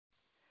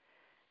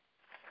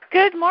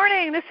Good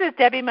morning. This is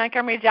Debbie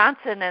Montgomery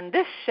Johnson, and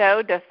this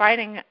show,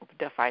 Defining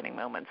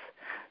Moments.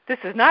 This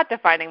is not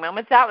Defining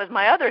Moments. That was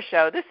my other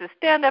show. This is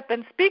Stand Up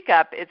and Speak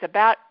Up. It's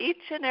about each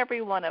and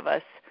every one of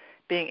us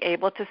being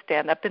able to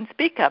stand up and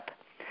speak up.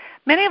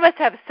 Many of us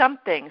have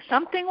something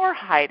we're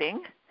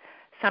hiding,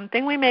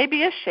 something we may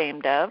be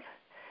ashamed of,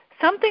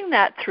 something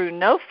that through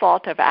no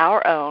fault of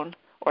our own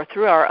or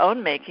through our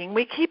own making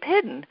we keep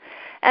hidden,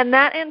 and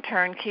that in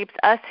turn keeps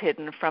us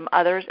hidden from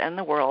others and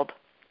the world.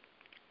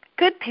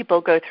 Good people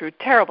go through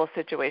terrible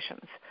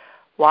situations.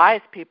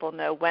 Wise people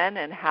know when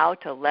and how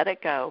to let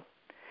it go.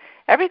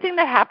 Everything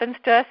that happens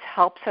to us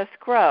helps us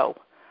grow.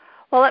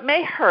 While it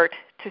may hurt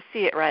to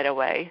see it right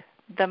away,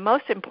 the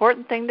most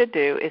important thing to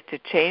do is to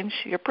change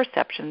your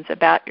perceptions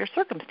about your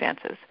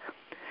circumstances.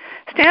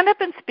 Stand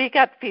Up and Speak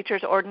Up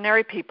features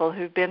ordinary people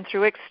who've been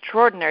through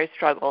extraordinary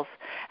struggles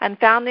and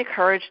found the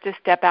courage to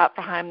step out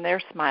behind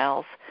their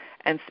smiles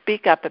and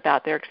speak up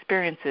about their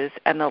experiences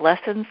and the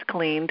lessons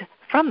gleaned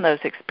from those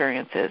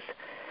experiences.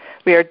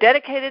 We are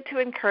dedicated to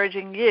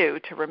encouraging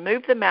you to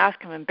remove the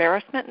mask of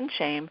embarrassment and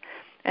shame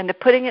and to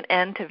putting an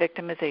end to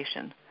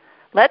victimization.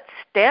 Let's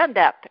stand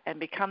up and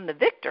become the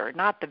victor,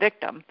 not the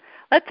victim.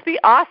 Let's be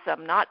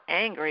awesome, not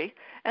angry,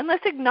 and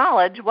let's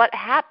acknowledge what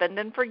happened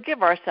and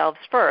forgive ourselves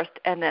first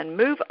and then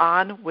move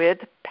on with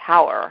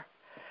power.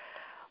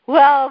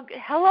 Well,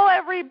 hello,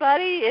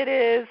 everybody. It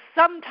is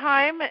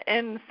sometime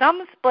in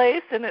some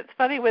place, and it's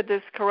funny with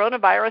this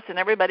coronavirus and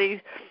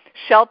everybody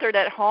sheltered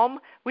at home,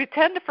 we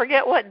tend to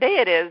forget what day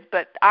it is,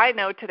 but I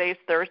know today's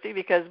Thursday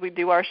because we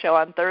do our show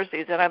on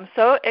Thursdays, and I'm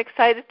so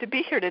excited to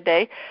be here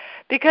today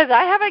because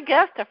I have a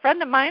guest, a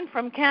friend of mine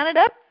from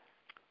Canada,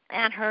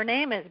 and her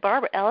name is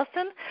Barbara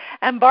Ellison,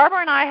 and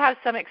Barbara and I have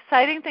some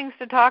exciting things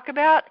to talk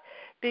about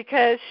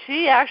because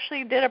she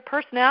actually did a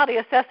personality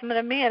assessment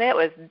of me, and it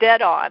was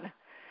dead on.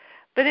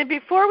 But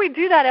before we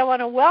do that, I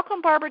want to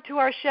welcome Barbara to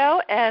our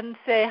show and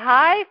say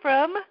hi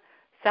from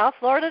South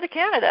Florida to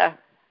Canada.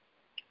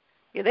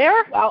 You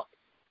there? Well,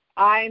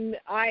 I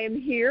am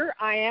here.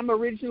 I am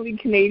originally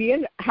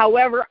Canadian.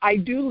 However, I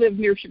do live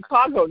near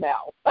Chicago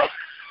now.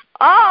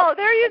 Oh,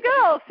 there you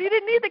go. So you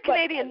didn't need the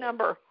Canadian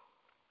number.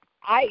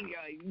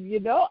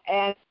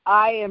 And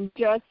I am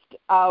just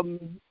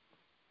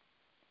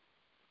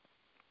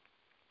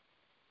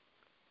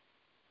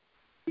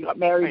got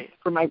married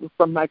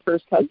from my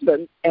first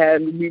husband,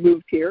 and we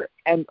moved here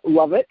and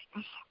love it.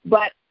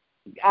 But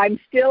I'm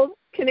still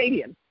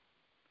Canadian.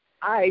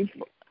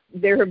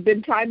 There have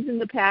been times in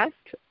the past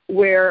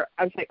where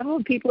I was like,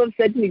 oh, people have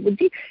said to me,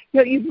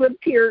 well, you've lived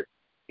here,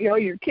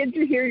 your kids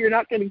are here, you're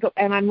not going to go.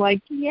 And I'm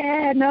like,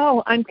 yeah,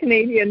 no, I'm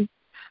Canadian.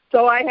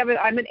 So I'm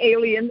an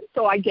alien,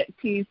 so I get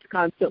teased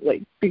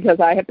constantly because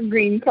I have a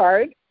green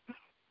card,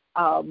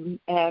 and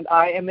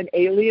I am an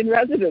alien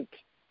resident.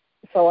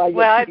 So I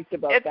get teased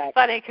about that. Well, it's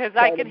funny because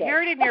I can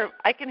hear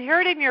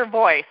it in your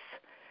voice.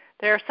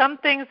 There are some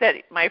things that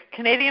my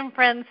Canadian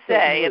friends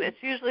say, and it's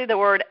usually the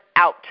word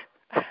out.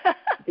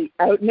 The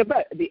out and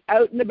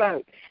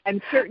about,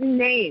 and certain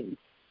names.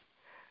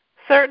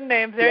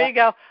 There you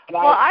go.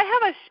 Well,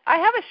 I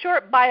have a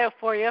short bio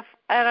for you,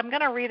 and I'm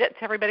going to read it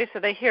to everybody so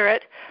they hear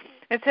it.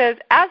 It says,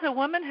 as a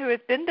woman who has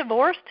been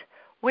divorced,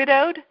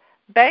 widowed,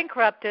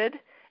 bankrupted,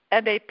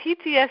 and a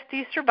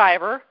PTSD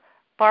survivor,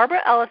 Barbara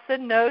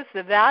Ellison knows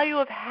the value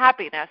of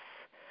happiness.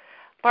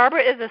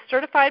 Barbara is a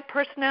certified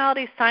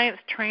personality science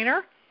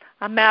trainer,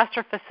 a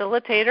master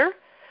facilitator,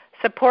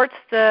 supports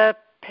the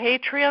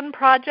Patreon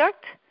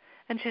Project,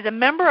 and she's a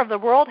member of the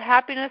World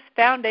Happiness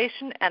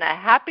Foundation and a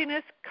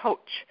happiness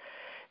coach.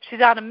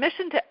 She's on a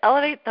mission to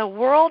elevate the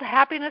world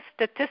happiness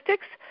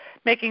statistics,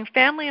 making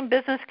family and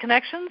business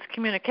connections,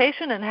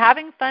 communication, and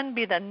having fun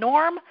be the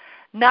norm,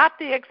 not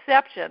the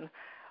exception.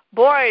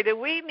 Boy, do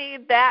we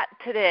need that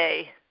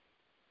today.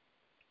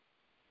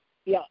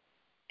 Yeah,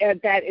 and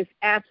that is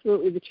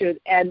absolutely the truth.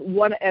 And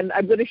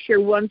I'm going to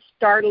share one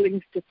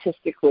startling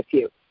statistic with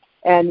you.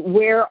 And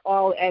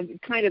it's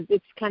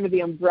kind of the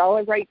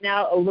umbrella right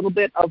now, a little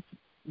bit of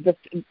the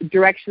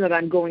direction that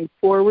I'm going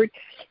forward,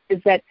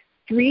 is that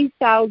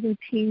 3,000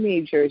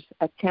 teenagers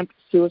attempt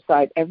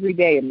suicide every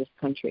day in this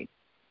country.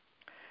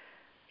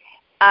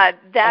 That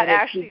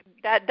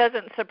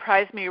doesn't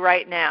surprise me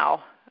right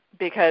now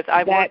because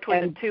I've worked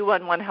with the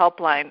 211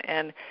 helpline,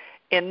 and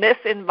in this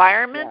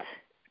environment,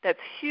 that's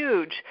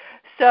huge.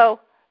 So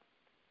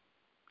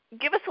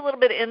give us a little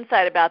bit of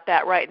insight about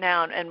that right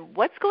now, and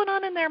what's going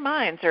on in their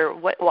minds, or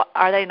what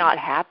are they not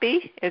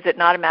happy? Is it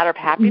not a matter of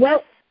happiness?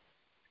 Well,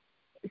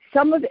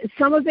 some of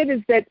it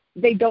is that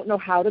they don't know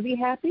how to be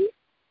happy,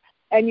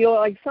 and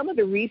like some of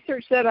the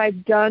research that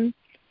I've done,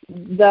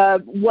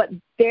 what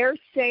they're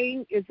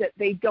saying is that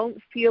they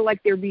don't feel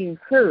like they're being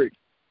heard.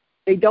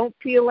 They don't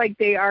feel like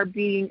they are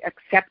being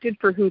accepted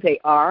for who they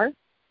are.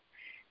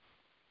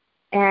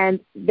 And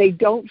they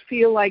don't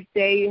feel like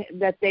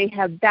that they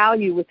have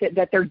value with it,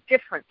 that they're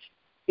different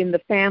in the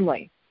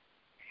family.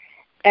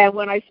 And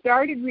when I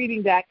started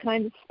reading that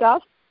kind of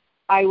stuff,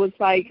 I was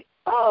like,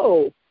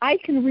 oh, I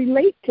can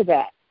relate to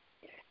that.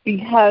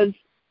 Because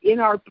in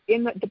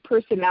the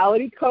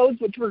personality codes,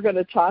 which we're going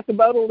to talk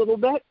about a little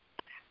bit,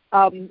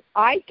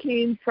 I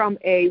came from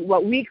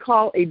what we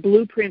call a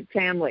blueprint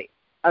family,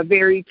 a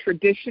very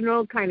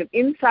traditional kind of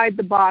inside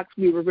the box.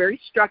 We were very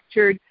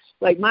structured.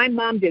 Like my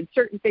mom did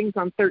certain things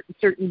on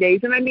certain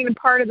days. And I mean, and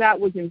part of that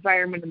was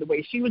environment and the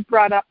way she was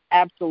brought up.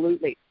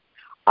 Absolutely.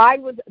 I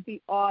was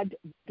the odd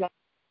duck.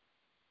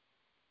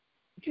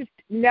 Just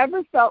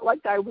never felt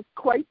like I was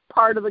quite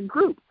part of the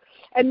group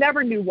and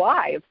never knew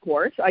why, of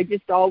course. I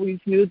just always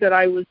knew that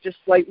I was just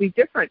slightly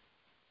different.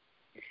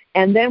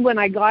 And then when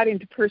I got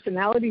into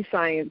personality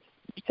science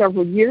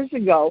several years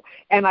ago,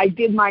 and I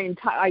did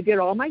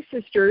all my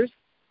sisters,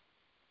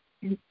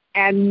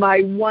 and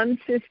my one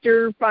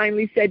sister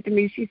finally said to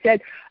me, she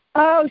said,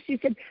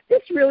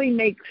 this really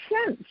makes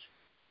sense.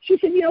 She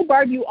said,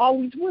 Barb, you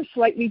always were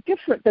slightly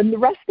different than the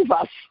rest of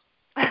us.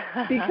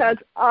 Because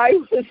I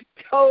was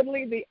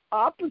totally the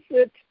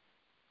opposite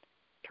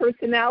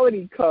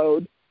personality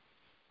code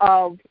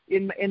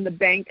in the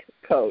bank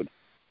code.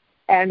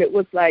 And it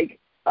was like,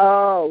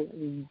 oh,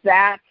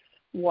 that's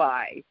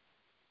why.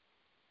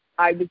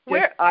 I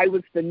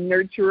was the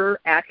nurturer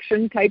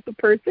action type of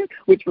person,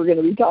 which we're going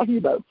to be talking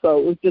about.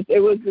 So it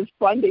was just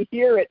fun to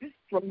hear it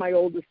from my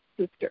oldest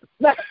sister.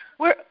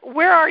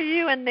 Where are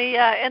you in the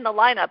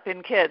lineup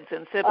in kids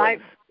and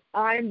siblings?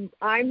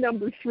 I'm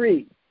number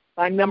 3.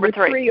 I'm number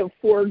 3 of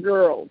 4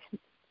 girls.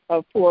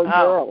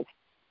 Girls.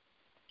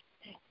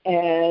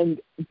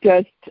 And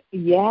just,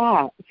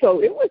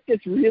 so it was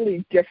just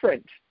really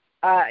different.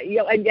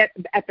 And yet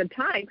at the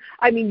time,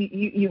 I mean,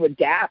 you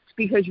adapt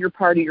because you're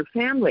part of your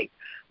family.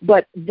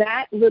 But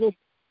that little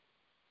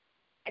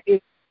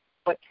is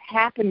what's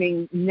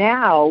happening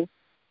now,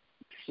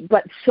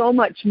 but so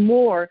much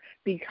more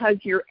because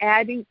you're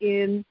adding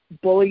in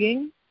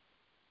bullying.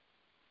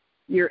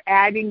 You're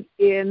adding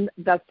in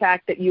the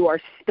fact that you're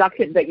stuck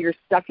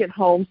at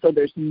home, so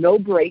there's no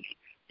break.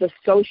 The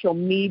social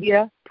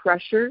media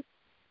pressure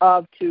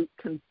to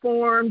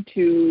conform,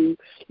 to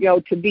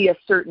be a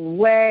certain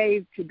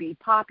way, to be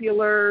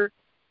popular,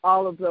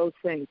 all of those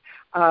things.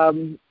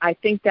 I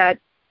think that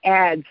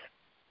adds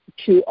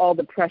to all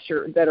the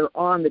pressure that are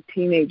on the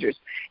teenagers.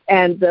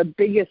 And the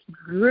biggest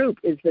group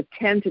is the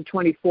 10 to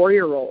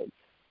 24-year-olds.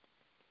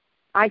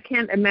 I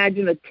can't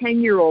imagine a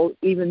 10-year-old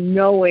even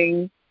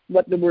knowing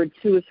what the word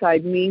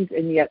suicide means,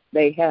 and yet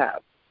they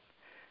have.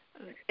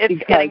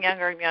 It's getting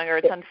younger and younger.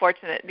 It's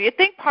unfortunate. Do you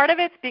think part of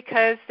it's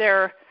because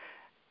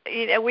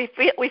we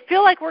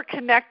feel like we're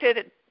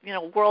connected,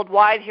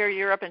 worldwide here,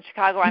 Europe and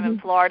Chicago. I'm in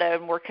Florida,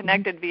 and we're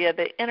connected via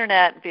the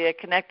internet,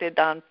 connected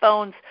on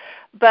phones,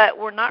 but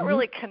we're not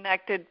really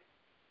connected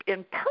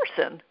in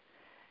person.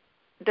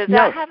 Does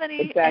that have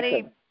any?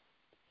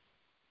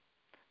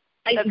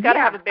 That's got to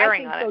have a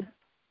bearing on it.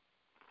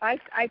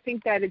 I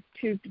think that it's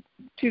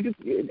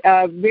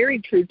very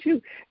true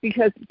too,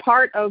 because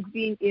part of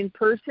being in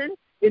person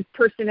is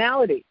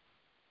personality.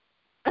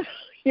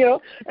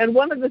 And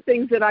one of the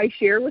things that I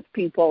share with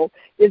people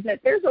is that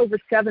there's over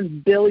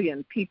 7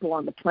 billion people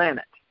on the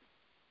planet.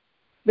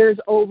 There's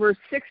over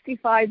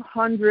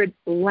 6,500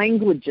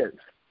 languages.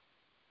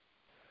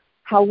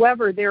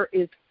 However, there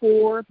is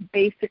 4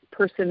 basic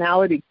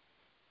personality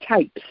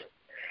types.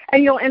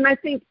 And I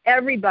think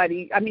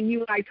everybody, I mean,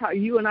 you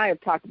and I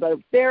have talked about it.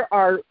 There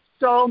are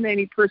so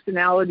many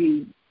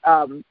personality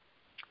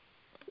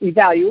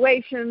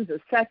evaluations,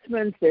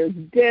 assessments. There's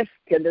DISC,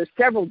 and there's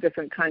several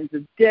different kinds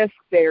of DISC.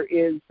 There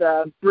is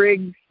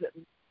Briggs,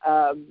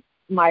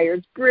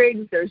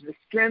 Myers-Briggs. There's the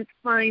Strength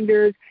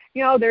Finders.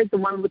 There's the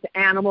one with the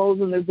animals,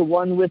 and there's the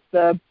one with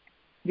the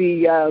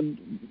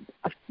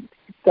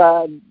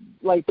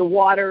like the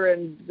water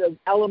and the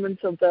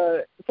elements of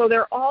the. So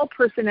they're all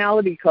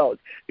personality codes,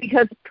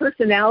 because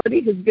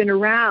personality has been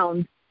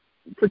around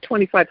for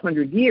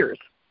 2,500 years.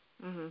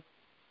 Mm-hmm.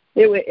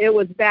 It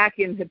was back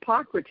in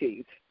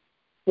Hippocrates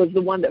was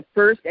the one that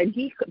first, and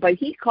he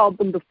called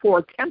them the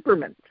 4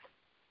 temperaments.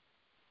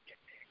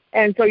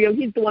 And so,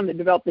 he's the one that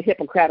developed the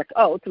Hippocratic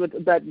Oath,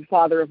 the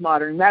father of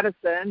modern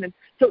medicine. And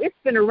so it's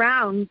been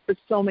around for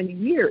so many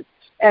years.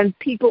 And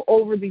people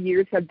over the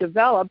years have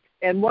developed.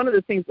 And one of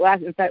the things,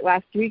 last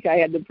week I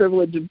had the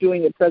privilege of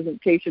doing a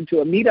presentation to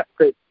a meetup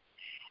group.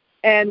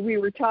 And we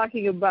were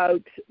talking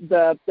about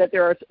that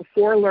there are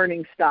 4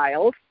 learning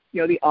styles,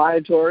 the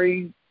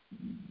auditory,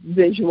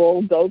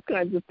 visual, those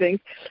kinds of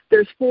things.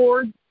 There's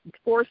 4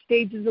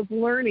 stages of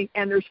learning,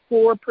 and there's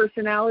 4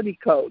 personality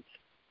codes.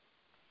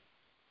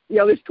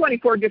 There's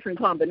 24 different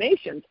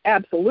combinations,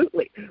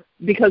 absolutely,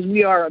 because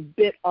we are a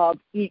bit of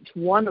each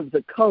one of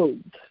the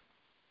codes.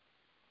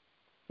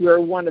 We're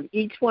one of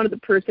each one of the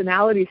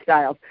personality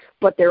styles,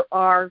 but there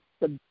are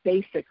the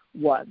basic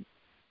ones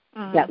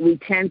that we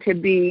tend to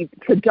be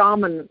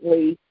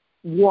predominantly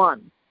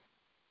one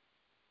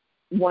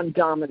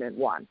dominant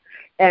one.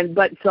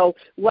 But so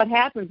what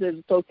happens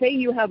is, so say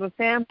you have a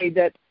family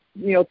that,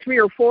 3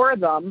 or 4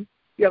 of them,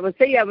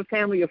 say you have a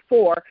family of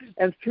 4,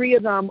 and 3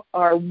 of them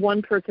are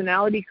one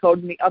personality code,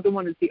 and the other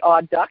one is the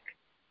odd duck.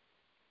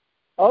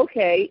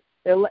 Okay,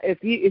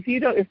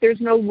 if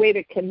there's no way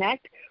to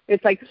connect,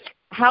 it's like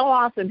how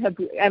often have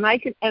we, and I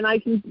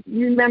can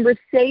remember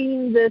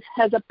saying this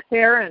as a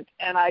parent,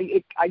 and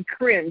I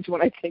cringe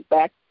when I think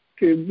back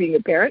to being a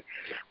parent,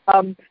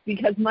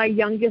 because my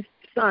youngest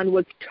son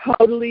was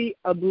totally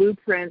a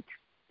Blueprint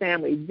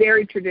family,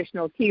 very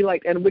traditional. He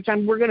liked, and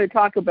we're going to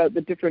talk about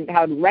the different,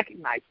 how to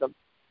recognize them.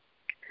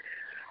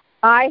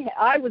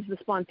 I was the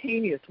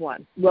spontaneous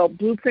one. Well,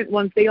 Blueprint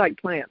ones, they like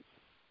plans,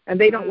 and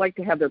they don't like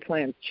to have their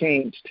plans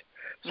changed.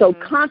 So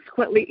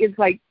consequently, it's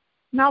like,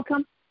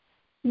 Malcolm,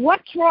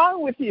 what's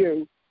wrong with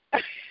you?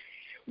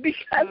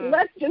 Because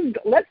let's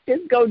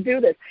just go do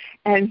this.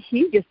 And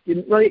he just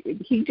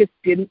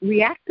didn't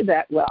react to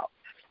that well.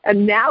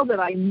 And now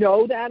that I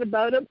know that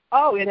about him,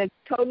 it has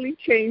totally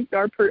changed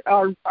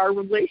our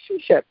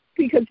relationship,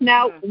 because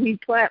now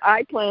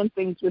I plan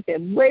things with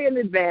him way in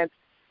advance,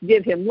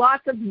 give him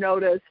lots of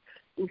notice.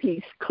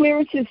 He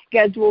clears his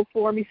schedule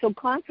for me. So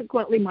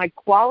consequently, my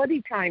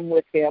quality time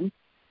with him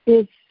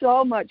is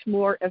so much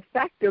more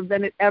effective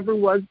than it ever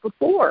was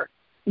before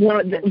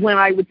when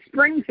I would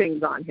spring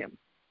things on him.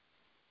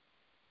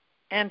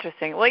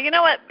 Interesting. Well, you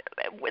know what?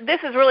 This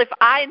is really,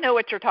 I know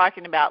what you're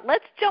talking about.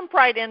 Let's jump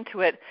right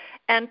into it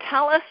and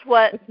tell us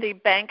what the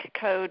bank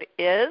code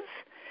is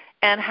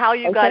and how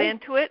you got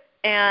into it.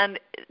 And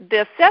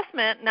the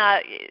assessment, now,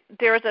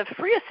 there's a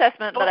free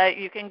assessment that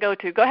you can go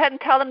to. Go ahead and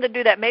tell them to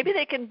do that. Maybe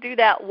they can do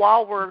that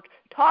while we're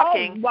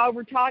talking. While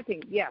we're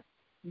talking, yes.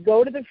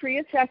 Go to the free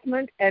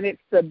assessment, and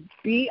it's the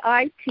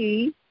bit.ly,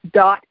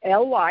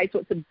 so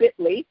it's a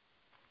bit.ly,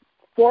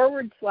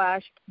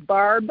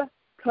 /BARB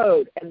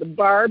code, and the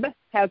BARB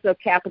has a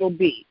capital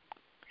B.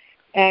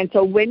 And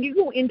so when you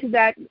go into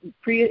that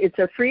it's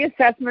a free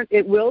assessment.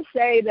 It will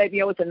say that,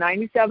 it's a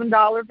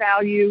 $97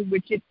 value,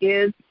 which it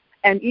is.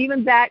 And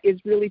even that is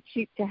really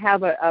cheap to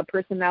have a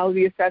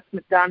personality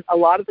assessment done. A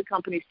lot of the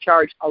companies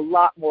charge a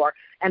lot more,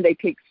 and they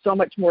take so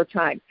much more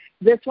time.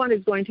 This one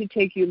is going to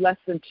take you less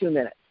than 2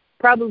 minutes,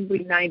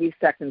 probably 90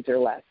 seconds or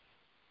less.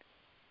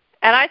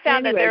 And I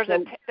found that there's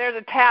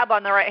a tab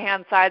on the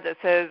right-hand side that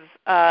says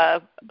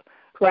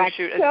crack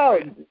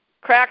code.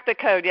 Crack the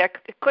code. Yeah,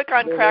 click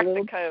on crack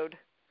the code.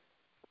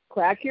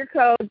 Crack your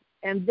code.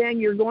 And then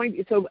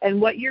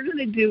what you're going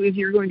to do is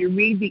you're going to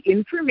read the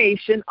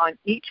information on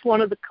each one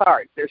of the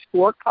cards. There's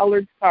 4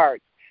 colored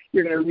cards.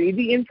 You're going to read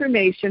the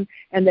information,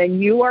 and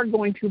then you are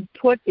going to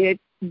put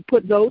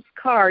those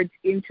cards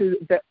into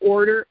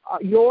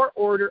your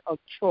order of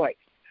choice,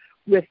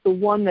 with the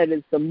one that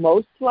is the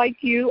most like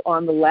you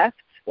on the left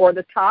or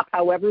the top,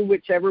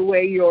 whichever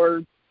way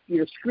your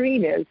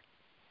screen is,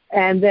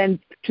 and then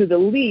to the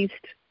least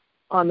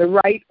on the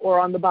right or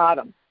on the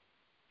bottom.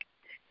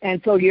 And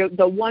so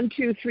the 1,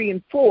 2, 3,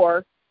 and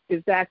 4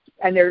 is that,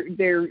 and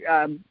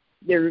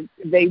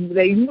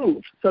they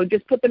move. So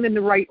just put them in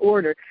the right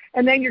order,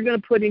 and then you're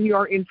going to put in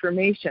your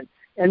information.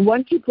 And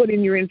once you put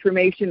in your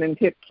information and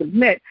hit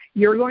submit,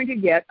 you're going to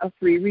get a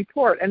free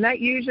report, and that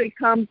usually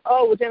comes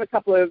within a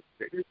couple of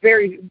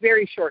very,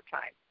 very short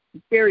time.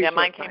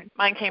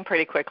 Mine came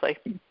pretty quickly.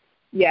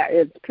 Yeah,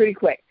 it's pretty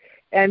quick,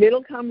 and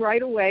it'll come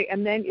right away,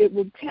 and then it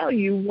will tell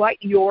you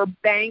what your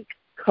bank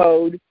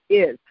code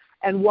is.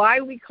 And why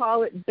we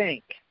call it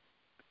bank.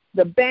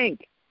 The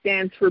bank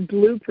stands for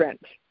Blueprint,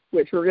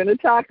 which we're going to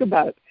talk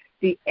about.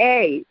 The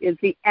A is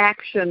the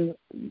action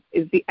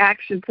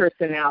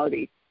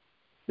personality.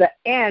 The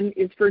N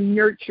is for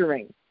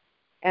nurturing,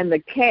 and the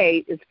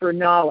K is for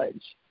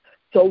knowledge.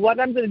 So what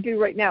I'm going to do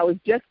right now is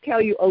just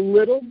tell you a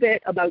little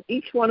bit about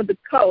each one of the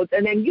codes,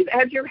 and then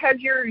as you're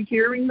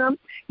hearing them,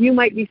 you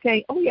might be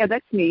saying, "Oh yeah,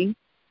 that's me,"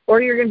 or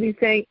you're going to be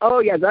saying, "Oh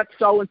yeah, that's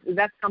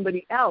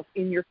somebody else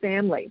in your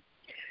family."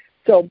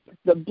 So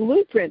the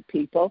Blueprint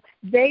people,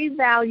 they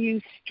value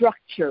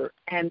structure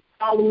and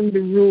following the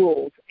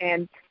rules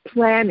and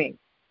planning.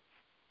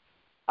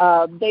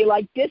 They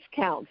like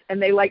discounts,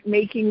 and they like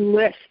making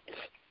lists.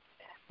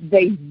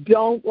 They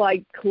don't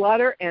like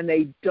clutter, and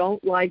they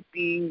don't like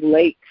being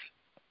late.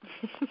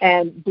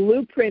 And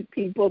Blueprint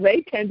people,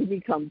 they tend to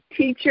become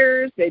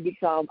teachers, they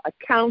become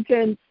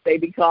accountants, they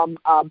become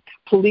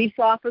police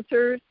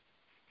officers.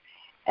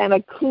 And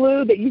a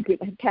clue that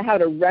to how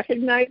to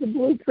recognize a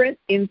Blueprint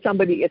in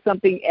somebody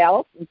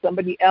else,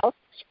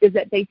 is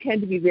that they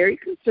tend to be very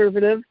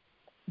conservative.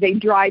 They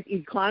drive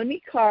economy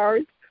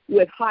cars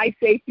with high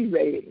safety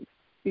ratings,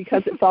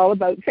 because it's all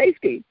about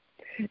safety.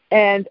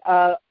 And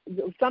a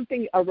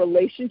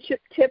relationship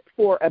tip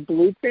for a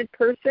Blueprint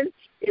person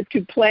is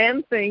to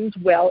plan things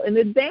well in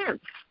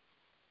advance.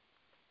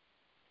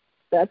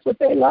 That's what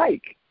they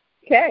like.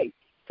 Okay,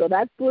 so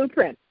that's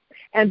Blueprint.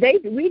 And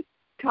we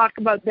talk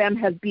about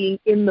them as being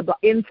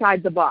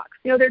inside the box.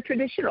 They're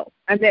traditional,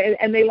 and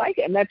they like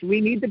it, and we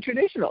need the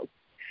traditionals.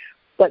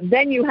 But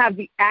then you have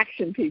the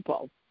action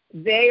people.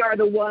 They are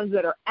the ones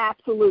that are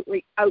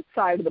absolutely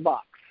outside of the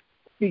box,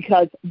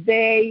 because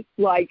they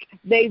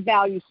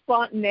value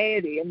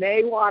spontaneity, and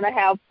they want to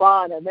have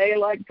fun, and they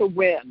like to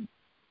win.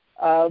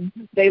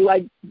 They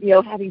like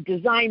having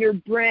designer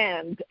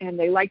brands, and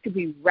they like to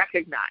be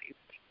recognized.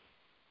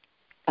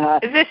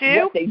 Is this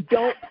you? They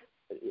don't.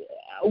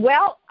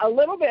 Well, a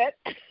little bit.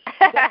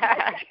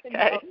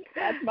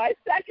 That's my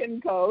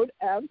second code.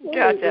 Absolutely.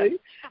 Gotcha.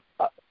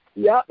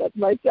 Yeah, that's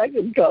my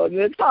second code,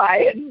 and it's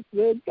high. It's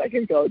the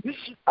second code.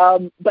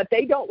 But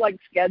they don't like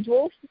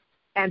schedules,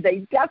 and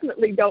they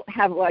definitely don't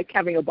like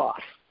having a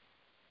boss.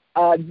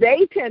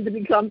 They tend to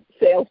become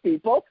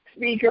salespeople,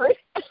 speakers,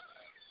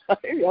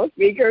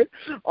 speakers,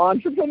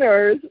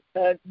 entrepreneurs,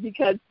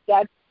 because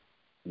that's,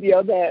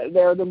 they're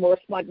the more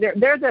smart.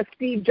 They're the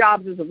Steve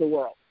Jobses of the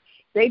world.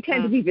 They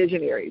tend to be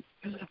visionaries.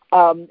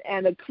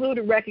 And a clue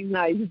to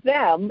recognize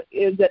them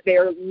is that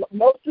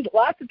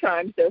lots of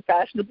times they're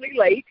fashionably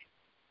late,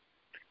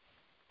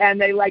 and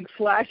they like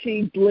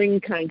flashy bling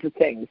kinds of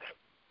things.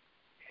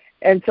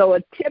 And so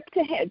a tip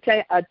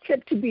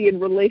to be in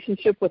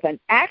relationship with an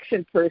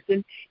action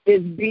person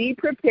is be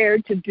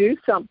prepared to do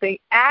something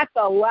at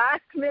the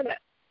last minute.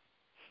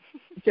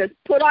 Just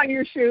put on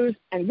your shoes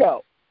and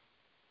go.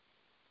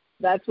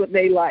 That's what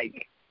they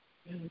like.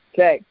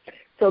 Okay.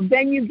 So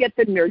then you get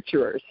the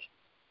nurturers.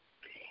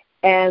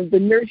 And the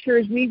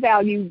nurturers, we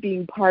value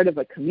being part of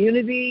a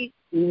community.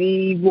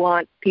 We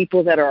want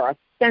people that are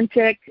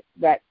authentic,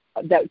 that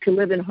to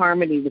live in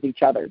harmony with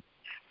each other.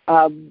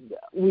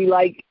 We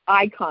like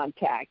eye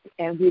contact,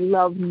 and we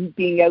love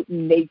being out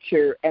in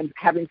nature and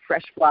having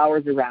fresh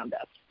flowers around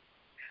us.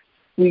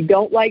 We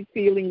don't like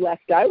feeling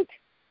left out,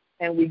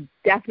 and we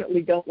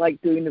definitely don't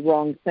like doing the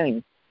wrong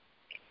thing.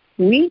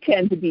 We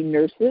tend to be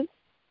nurses,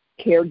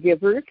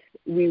 caregivers.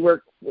 We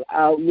work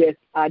with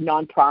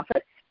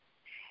nonprofits.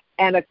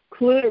 And a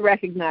clue to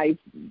recognize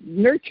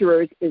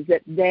nurturers is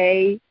that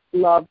they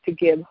love to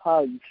give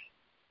hugs.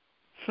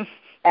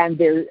 And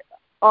they're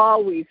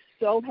always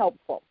so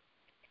helpful.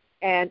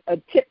 And a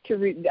tip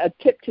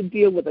to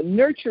deal with a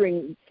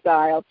nurturing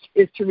style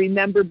is to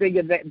remember big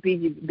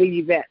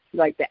events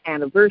like the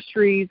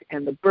anniversaries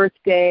and the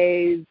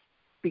birthdays,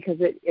 because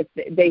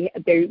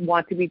they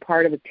want to be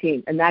part of a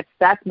team. And that's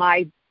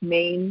my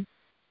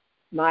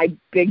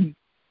big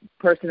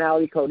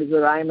personality code, is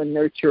that I am a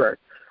nurturer.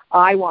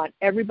 I want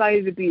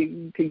everybody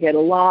to get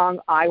along.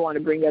 I want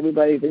to bring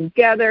everybody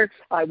together.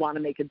 I want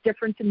to make a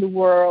difference in the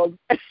world.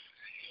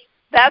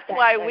 That's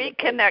why we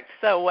connect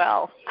so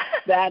well.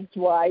 That's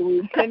why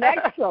we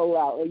connect so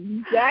well.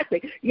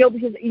 Exactly.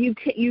 Because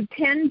you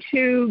tend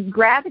to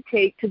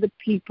gravitate to the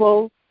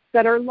people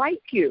that are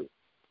like you.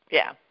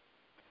 Yeah.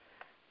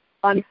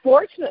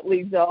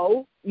 Unfortunately,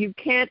 though, you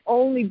can't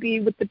only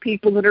be with the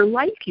people that are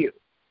like you.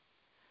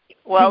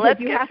 Well, let's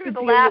get through the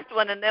last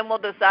one, and then we'll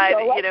decide,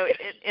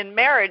 in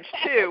marriage,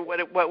 too,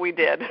 what we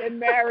did. In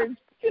marriage,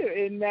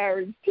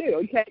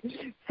 too. Okay.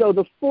 So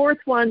the fourth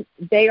one,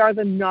 they are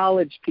the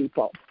knowledge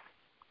people.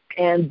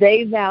 And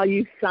they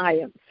value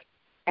science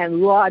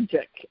and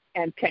logic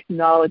and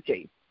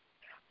technology.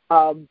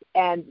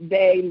 And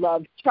they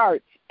love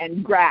charts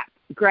and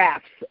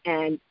graphs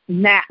and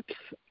maps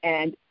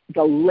and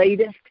the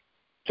latest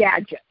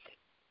gadgets.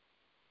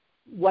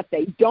 What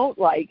they don't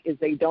like is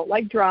they don't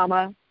like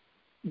drama,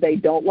 they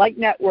don't like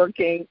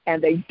networking,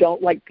 and they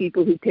don't like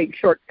people who take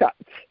shortcuts.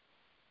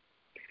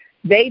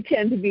 They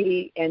tend to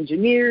be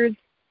engineers,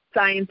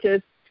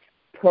 scientists,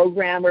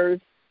 programmers,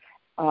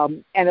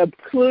 and a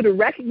clue to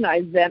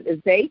recognize them is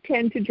they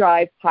tend to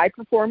drive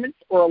high-performance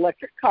or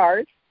electric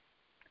cars.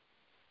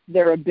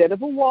 They're a bit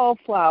of a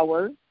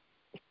wallflower,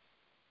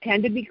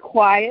 tend to be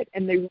quiet,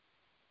 and they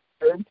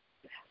reserve.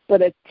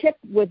 But a tip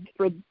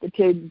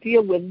to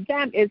deal with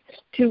them is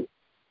to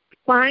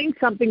find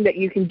something that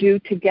you can do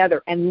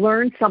together and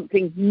learn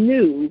something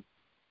new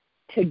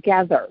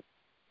together.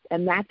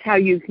 And that's how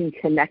you can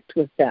connect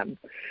with them.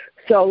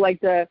 So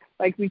like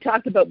we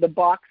talked about the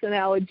box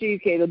analogy,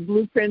 okay, the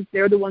blueprints,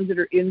 they're the ones that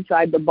are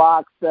inside the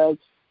box. The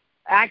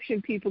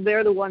action people,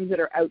 they're the ones that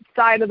are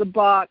outside of the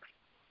box.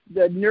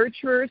 The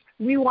nurturers,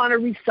 we want to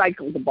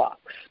recycle the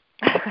box.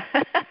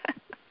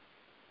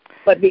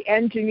 But the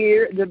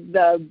engineer,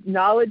 the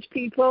knowledge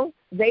people,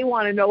 they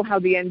want to know how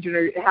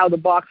the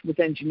box was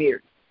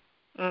engineered.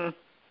 Mm.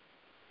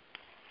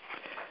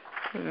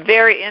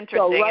 Very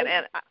interesting. So,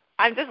 and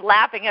I'm just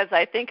laughing as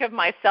I think of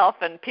myself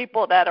and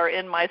people that are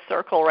in my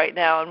circle right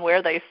now and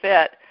where they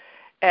fit.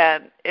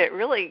 And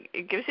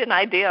it gives you an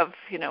idea of,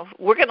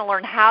 we're going to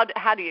learn how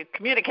do you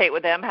communicate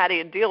with them, how do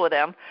you deal with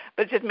them.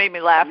 But it just made me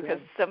laugh because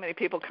so many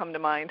people come to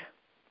mind.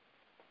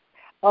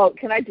 Oh,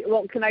 can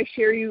I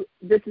share you?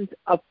 This is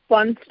a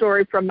fun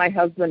story from my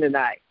husband and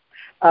I.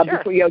 Sure.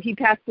 Before, he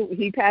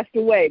passed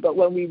away, but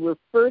when we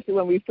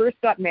first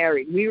got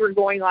married, we were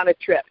going on a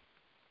trip.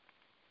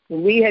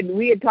 We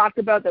had talked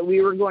about that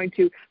we were going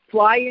to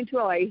fly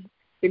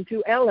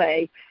into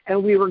LA,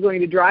 and we were going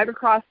to drive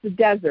across the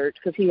desert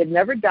because he had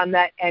never done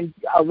that, and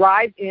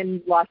arrive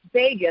in Las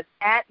Vegas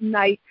at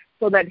night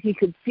so that he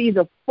could see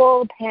the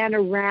full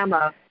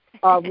panorama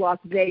of Las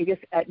Vegas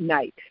at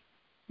night.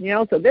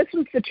 So this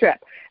was the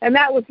trip, and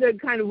that was the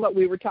kind of what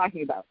we were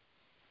talking about.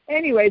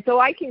 Anyway, so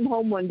I came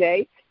home one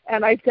day,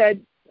 and I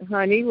said,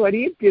 "Honey, what are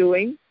you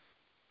doing?"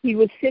 He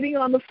was sitting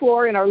on the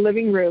floor in our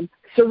living room,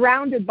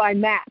 surrounded by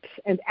maps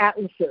and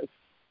atlases.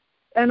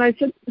 And I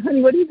said,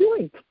 "Honey, what are you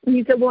doing?" And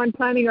he said, "Well, I'm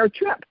planning our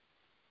trip."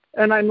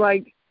 And I'm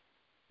like,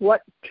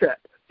 "What trip?"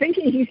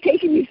 thinking he's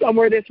taking me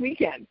somewhere this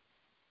weekend.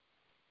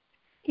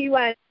 He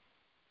went,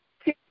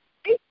 "See,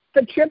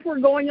 the trip we're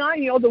going on,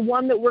 the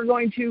one that we're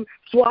going to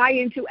fly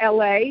into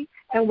L.A.,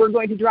 and we're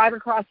going to drive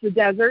across the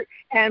desert,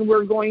 and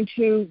we're going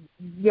to,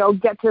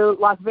 get to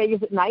Las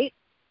Vegas at night."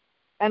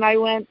 And I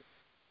went,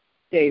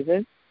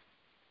 "David,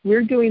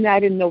 we're doing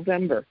that in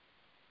November.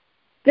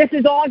 This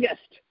is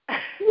August.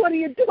 What are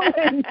you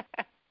doing?"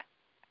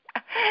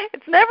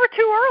 It's never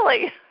too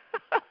early.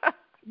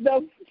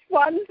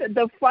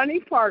 The funny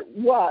part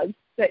was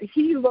that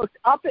he looked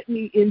up at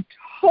me in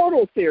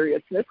total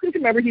seriousness, because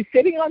remember, he's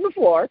sitting on the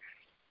floor.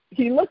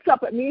 He looks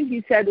up at me and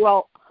he said,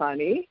 "Well,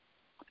 honey,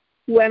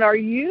 when are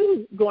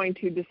you going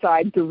to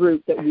decide the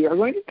route that we are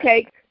going to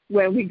take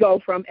when we go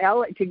from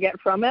LA to get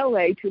from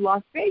LA to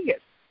Las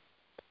Vegas?"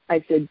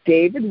 I said,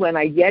 "David, when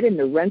I get in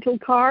the rental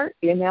car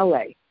in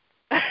LA."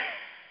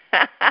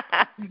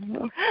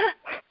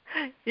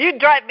 You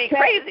drive me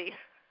crazy.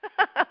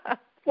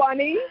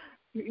 Funny,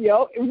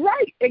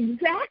 right,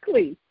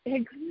 exactly.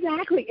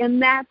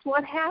 And that's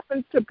what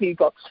happens to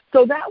people.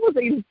 So that was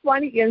a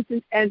funny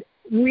instance, and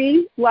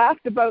we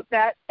laughed about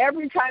that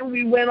every time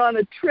we went on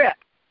a trip.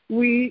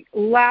 We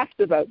laughed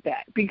about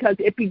that because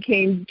it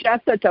became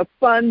just such a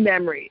fun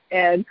memory.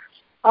 And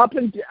up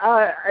and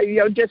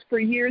just for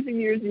years and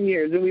years and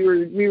years, and we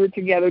were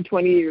together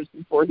 20 years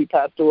before he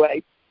passed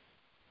away.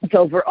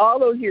 So for all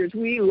those years,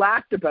 we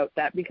laughed about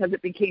that because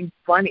it became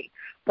funny.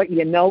 But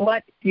you know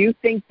what? Do you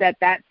think that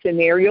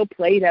scenario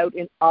played out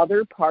in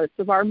other parts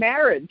of our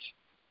marriage?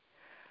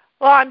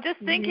 Well, I'm just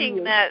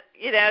thinking that,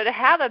 to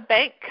have a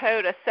bank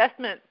code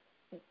assessment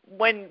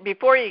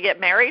before you get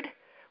married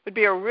would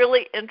be a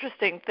really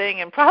interesting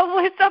thing, and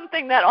probably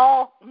something that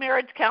all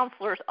marriage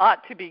counselors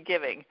ought to be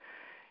giving.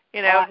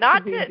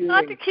 Not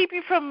to keep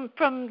you from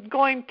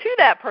going to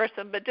that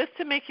person, but just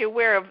to make you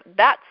aware of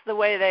that's the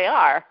way they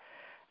are.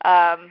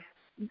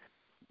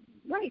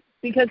 Right,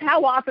 because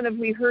how often have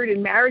we heard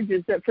in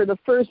marriages that for the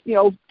first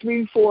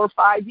 3, 4,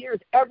 5 years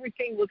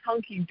everything was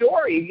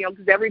hunky-dory,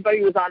 because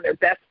everybody was on their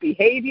best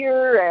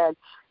behavior and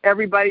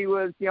everybody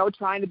was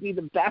trying to be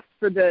the best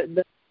for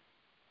the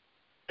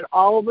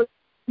all of us.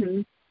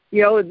 They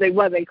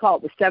call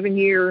it the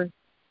 7-year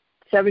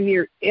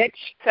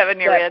itch.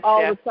 7-year itch.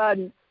 All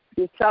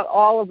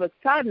of a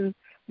sudden,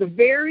 the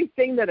very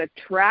thing that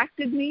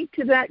attracted me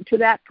to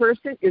that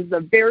person is the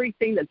very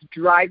thing that's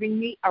driving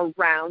me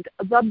around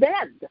the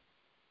bend.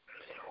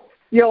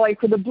 Like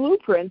for the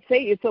blueprint,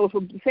 say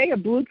a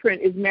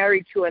blueprint is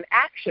married to an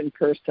action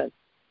person.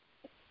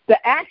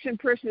 The action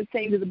person is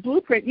saying to the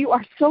blueprint, "You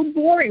are so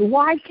boring.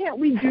 Why can't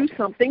we do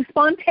something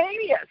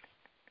spontaneous?"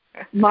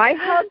 My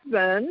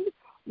husband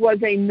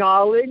was a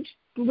knowledge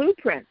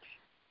blueprint.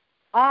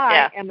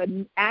 I am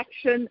an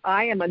action.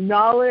 I am a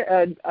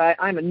knowledge.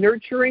 I'm a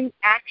nurturing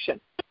action.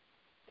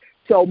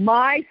 So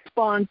my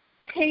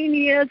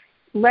spontaneous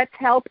let's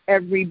help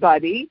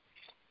everybody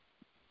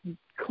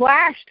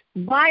clashed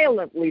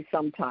violently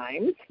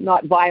sometimes,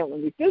 not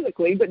violently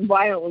physically, but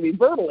violently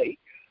verbally,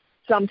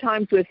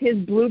 sometimes with his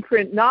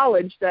blueprint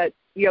knowledge that,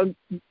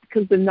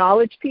 because the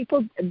knowledge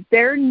people, they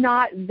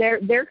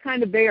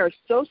are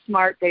so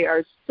smart, they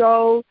are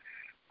so,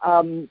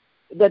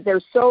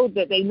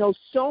 that they know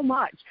so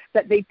much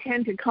that they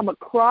tend to come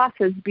across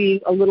as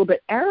being a little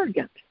bit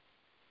arrogant.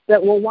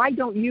 That, well, why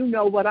don't you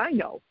know what I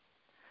know?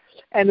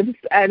 And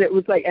it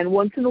was like, and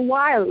once in a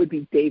while it would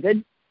be,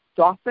 "David,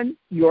 soften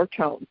your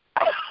tone."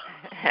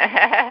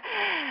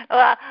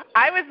 Well,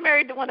 I was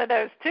married to one of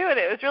those too, and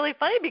it was really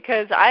funny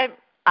because I'm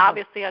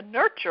obviously a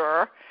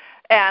nurturer,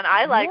 and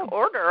I like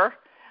order.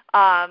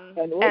 And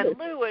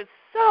Lou was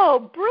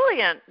so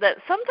brilliant that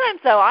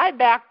sometimes though I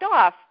backed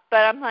off,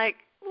 but I'm like,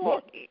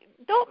 well,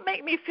 don't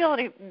make me feel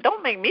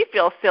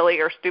silly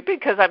or stupid,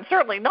 because I'm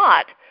certainly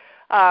not.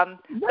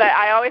 But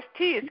I always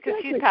tease,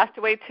 because he's passed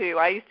away too.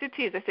 I used to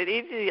tease. I said,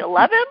 either you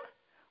love him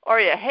or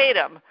you hate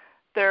him.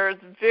 There's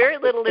very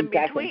little in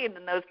between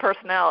in those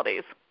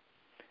personalities.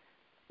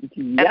 Yep.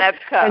 And that's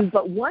tough.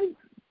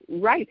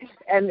 Right.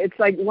 And it's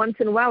like once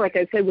in a while, like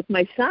I said, with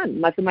my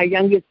son, my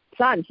youngest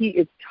son, he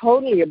is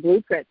totally a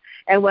blueprint.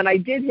 And when I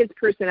did his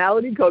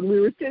personality code, we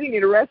were sitting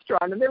in a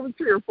restaurant, and there was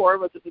 3 or 4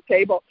 of us at the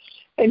table,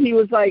 and he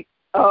was like,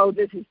 "Oh,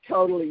 this is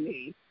totally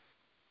me.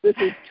 This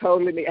is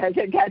totally me." I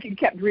said, he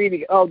kept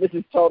reading, this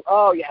is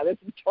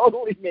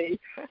totally me.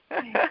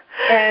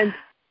 And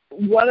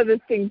one of the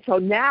things, so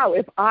now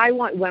when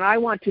I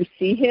want to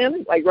see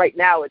him, like right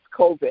now it's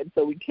COVID,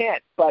 so we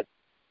can't, but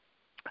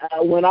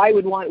when I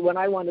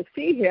want to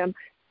see him,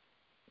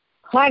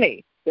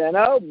 "Honey,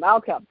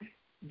 Malcolm,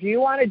 do you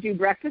want to do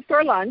breakfast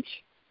or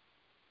lunch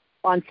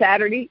on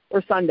Saturday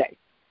or Sunday?"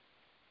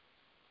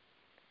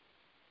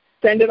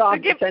 Send it off,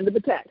 send him a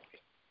text.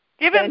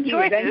 Give him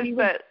choices,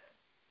 but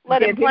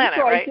let him plan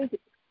it, right?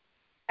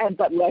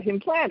 But let him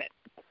plan it.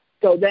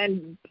 So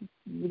then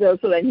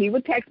he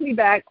would text me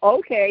back,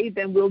 "Okay,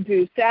 then we'll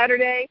do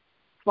Saturday."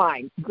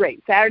 Fine,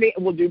 great. Saturday,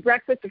 we'll do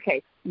breakfast.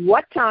 Okay,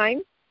 what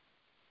time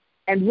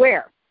and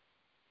where?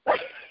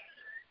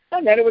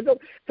 And then it would go.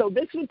 So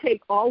this would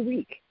take all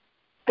week.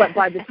 But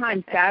by the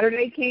time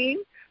Saturday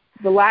came,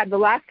 the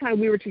last time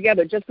we were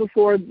together, just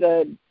before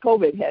the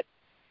COVID hit,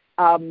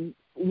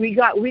 we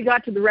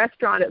got to the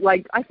restaurant at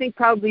I think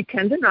probably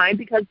 10 to 9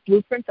 because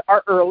blueprints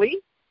are early.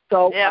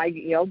 So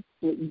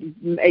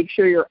make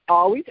sure you're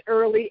always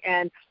early,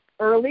 and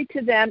early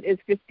to them is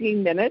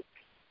 15 minutes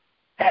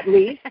at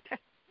least.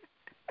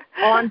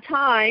 On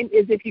time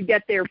is if you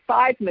get there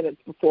 5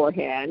 minutes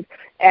beforehand,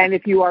 and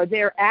if you are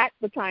there at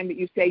the time that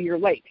you say you're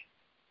late.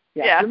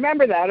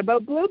 Remember that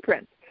about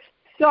blueprints.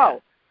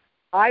 So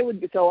I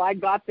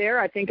got there.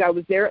 I think I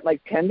was there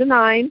at 10 to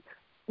 9.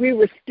 We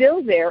were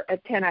still there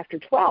at 10 after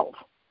 12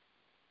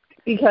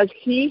 because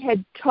he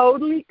had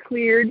totally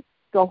cleared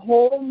the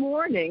whole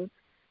morning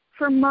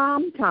for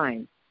mom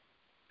time,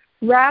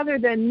 rather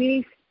than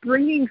me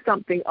springing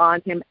something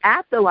on him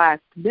at the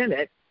last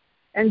minute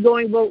and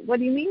going, well, what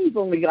do you mean you've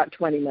only got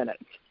 20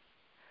 minutes?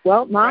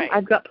 Well, Mom,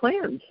 I've got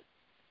plans.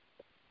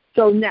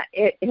 So now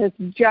it has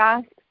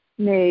just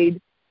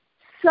made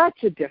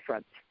such a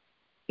difference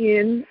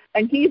and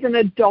he's an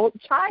adult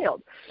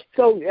child.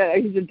 So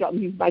he's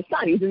my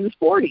son. He's in his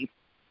 40s.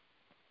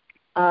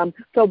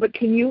 But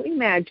can you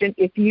imagine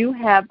if you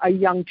have a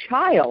young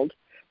child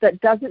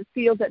that doesn't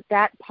feel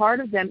that part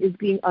of them is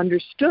being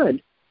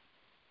understood?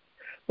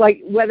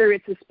 Like whether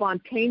it's a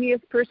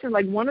spontaneous person,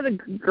 like one of the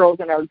girls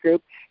in our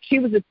group, she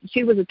was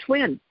a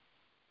twin.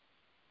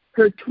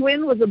 Her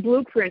twin was a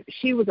blueprint.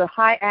 She was a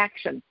high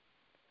action.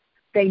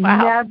 They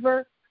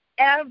never,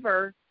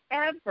 ever,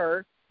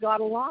 ever got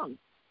along.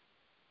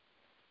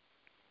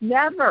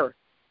 Never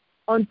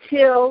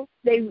until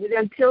they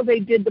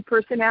did the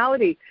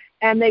personality.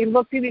 And they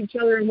looked at each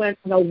other and went,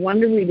 no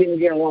wonder we didn't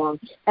get along.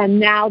 And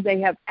now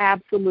they have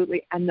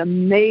absolutely an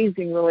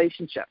amazing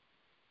relationship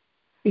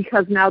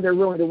because now they're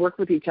willing to work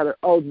with each other.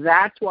 Oh,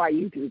 that's why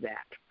you do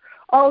that.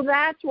 Oh,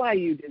 that's why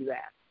you do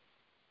that.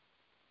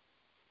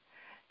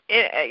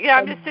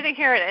 I'm just sitting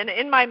here, and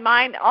in my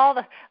mind, all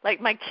the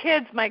my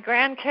kids, my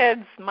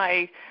grandkids,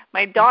 my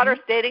daughter's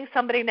dating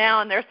somebody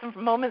now, and there's some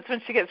moments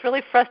when she gets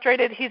really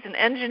frustrated. He's an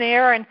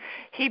engineer, and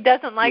he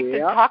doesn't like to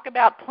talk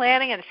about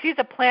planning, and she's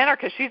a planner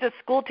because she's a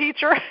school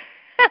teacher.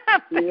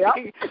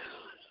 Okay,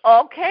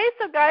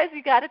 so guys,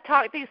 you got to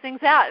talk these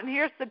things out. And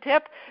here's the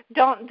tip: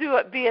 don't do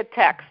it via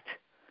text.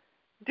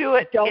 Do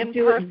it in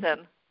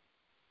person.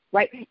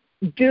 Right.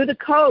 Do the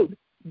code.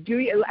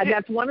 And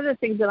that's one of the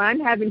things that I'm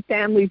having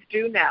families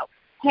do now.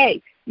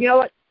 Hey, you know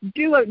what?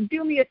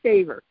 Do me a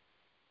favor.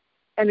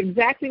 And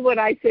exactly what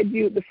I said to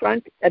you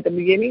at the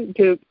beginning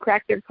to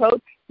crack their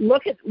code.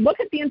 Look at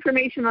the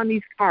information on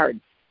these cards.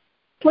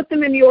 Put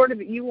them in the order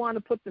that you want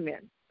to put them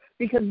in,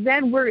 because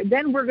then we're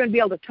going to be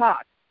able to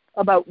talk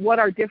about what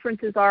our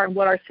differences are and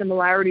what our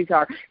similarities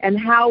are and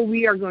how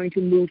we are going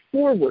to move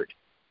forward.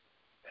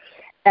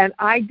 And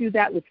I do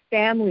that with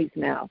families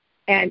now,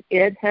 and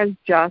it has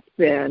just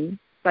been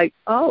like,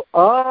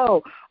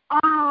 you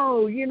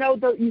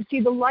see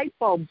the light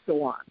bulbs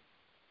go on.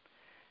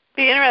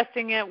 Be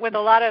interesting with a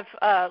lot of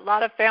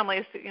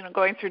families,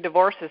 going through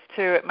divorces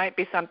too. It might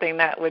be something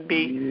that would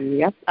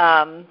be,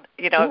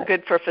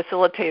 good for a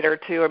facilitator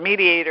or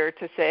mediator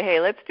to say, hey,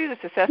 let's do this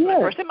assessment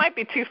first. It might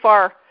be too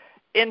far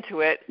into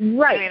it.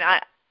 Right. I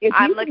mean, if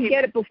you can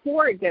get it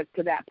before it gets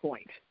to that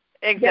point.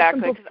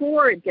 Exactly. Get them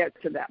before it gets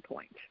to that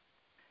point.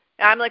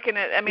 I'm looking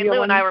at,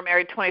 Lou and I were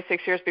married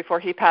 26 years before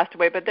he passed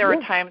away, but there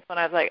were times when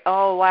I was like,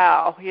 oh,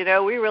 wow, we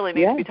really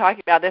need to be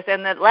talking about this.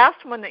 And the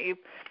last one that you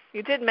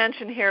did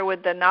mention here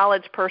with the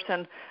knowledge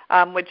person,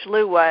 which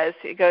Lou was,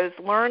 he goes,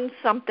 learn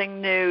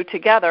something new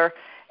together.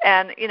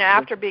 And,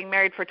 after being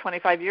married for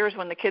 25 years,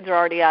 when the kids are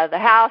already out of the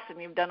house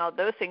and you've done all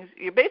those things,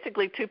 you're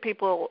basically two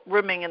people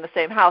rooming in the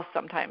same house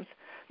sometimes.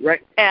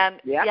 Right.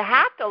 And you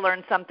have to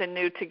learn something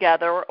new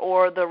together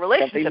or the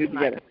relationship's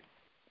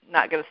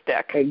not going to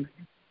stick.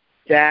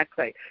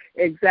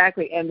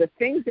 Exactly. And the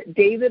things that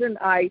David and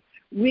I,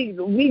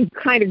 we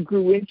kind of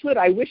grew into it.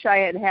 I wish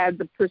I had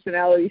the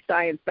personality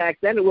science back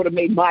then. It would have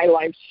made my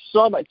life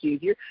so much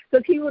easier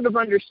because he would have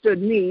understood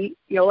me.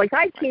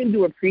 I came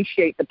to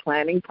appreciate the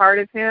planning part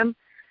of him,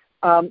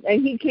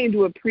 and he came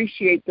to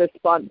appreciate the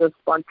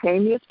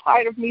spontaneous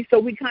part of me. So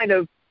we kind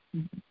of,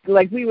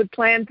 we would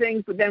plan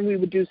things, but then we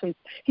would do some.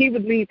 He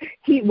would leave.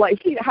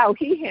 How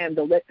he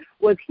handled it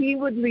was he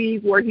would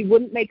leave where he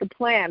wouldn't make a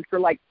plan for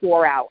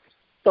 4 hours.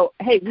 So,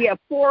 hey, we have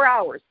 4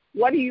 hours.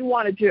 What do you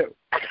want to do?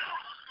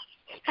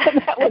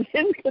 And that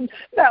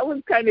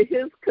was kind of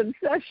his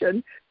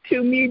concession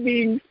to me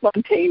being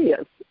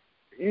spontaneous,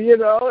 and it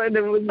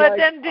was. But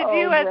then, did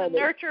you, as a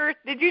nurturer,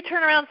 did you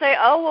turn around and say,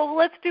 "Oh, well,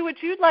 let's do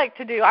what you'd like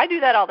to do"? I do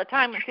that all the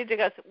time when CJ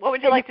goes, "What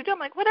would you like to do?" I'm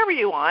like, "Whatever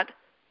you want."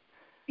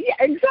 Yeah,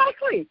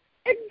 exactly.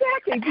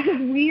 Because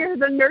we are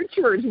the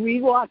nurturers. We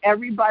want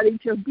everybody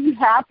to be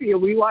happy,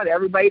 and we want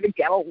everybody to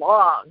get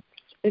along.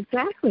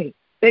 Exactly.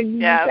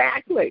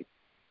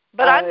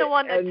 But I'm the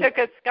one that took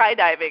us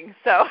skydiving,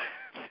 so.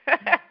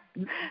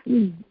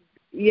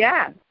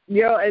 Yeah,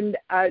 and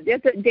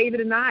that's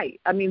David and I.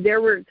 There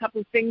were a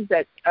couple of things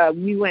that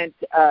we went,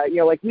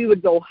 we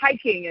would go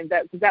hiking, and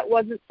that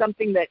wasn't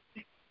something that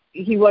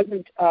he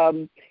wasn't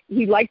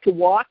he liked to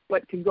walk,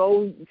 but to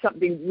go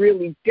something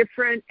really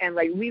different. And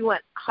like we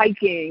went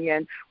hiking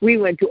and we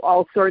went to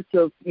all sorts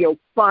of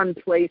fun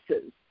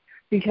places,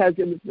 because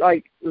it was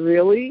like,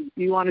 really,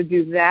 you want to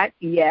do that?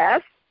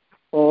 Yes,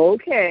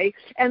 okay.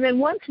 And then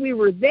once we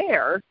were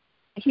there,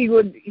 he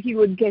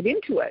would get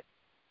into it,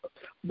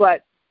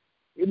 but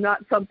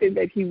not something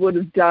that he would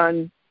have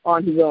done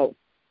on his own.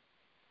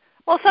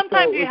 Well,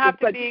 sometimes you have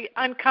to be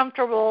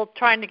uncomfortable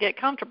trying to get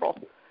comfortable,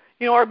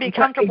 or be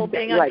comfortable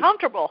being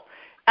uncomfortable.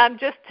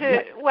 Just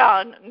to,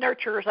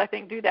 nurturers, I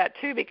think, do that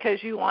too,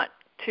 because you want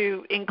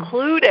to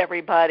include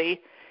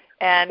everybody,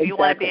 and you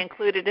want to be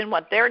included in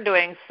what they're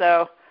doing.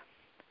 So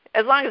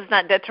as long as it's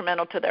not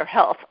detrimental to their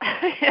health,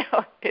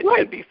 it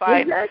should be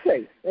fine.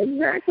 Exactly.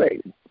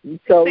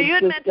 So you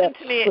had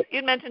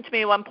mentioned to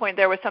me at one point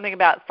there was something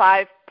about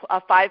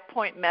a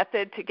 5-point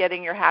method to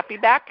getting your happy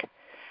back.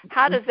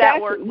 How does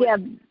that work?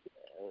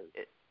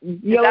 Is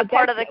that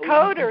part of the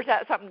code, or is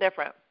that something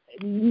different?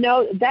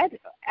 No, that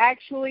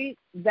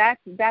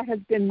has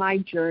been my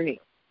journey.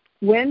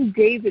 When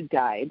David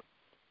died,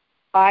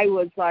 I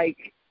was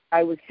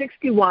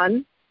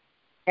 61,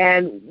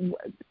 and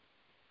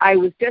I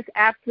was just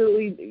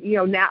absolutely,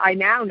 I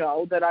now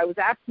know that I was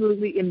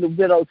absolutely in the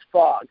widow's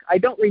fog. I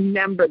don't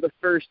remember the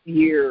first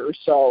year or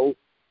so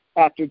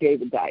after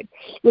David died,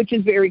 which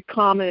is very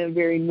common and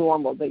very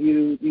normal that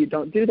you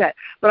don't do that.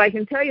 But I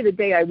can tell you the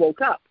day I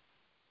woke up,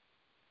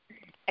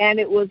 and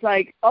it was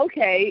like,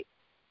 okay,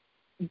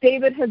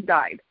 David has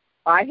died.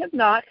 I have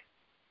not.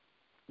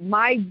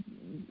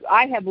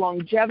 I have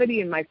longevity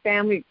in my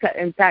family.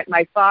 In fact,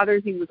 my father,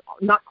 he was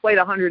not quite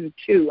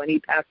 102 when he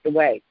passed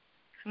away.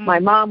 My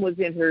mom was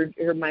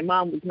my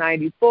mom was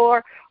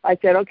 94. I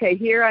said, okay,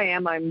 here I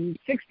am. I'm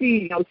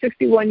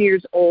 61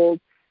 years old.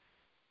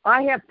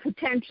 I have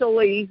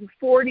potentially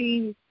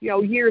 40,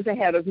 years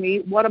ahead of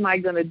me. What am I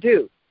going to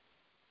do?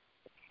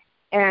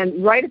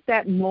 And right at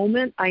that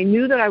moment, I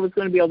knew that I was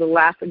going to be able to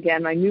laugh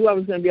again. I knew I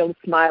was going to be able to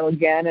smile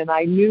again, and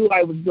I knew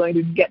I was going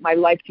to get my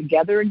life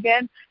together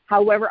again.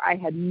 However, I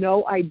had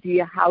no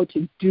idea how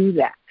to do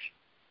that.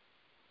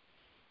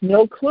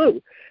 No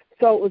clue.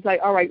 So it was like,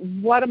 all right,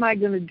 what am I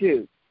going to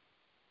do?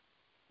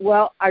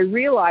 Well, I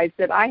realized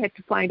that I had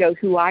to find out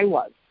who I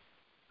was.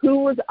 Who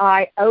was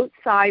I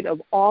outside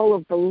of all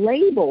of the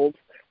labels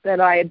that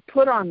I had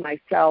put on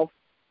myself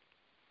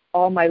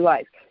all my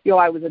life?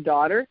 I was a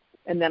daughter,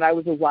 and then I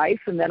was a wife,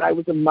 and then I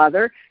was a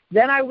mother.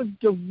 Then I was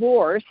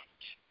divorced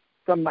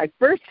from my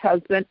first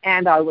husband,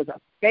 and I was a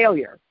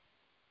failure.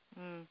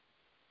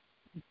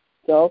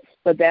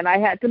 But then I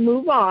had to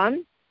move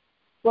on.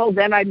 Well,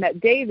 then I met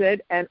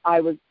David, and I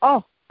was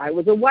a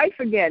wife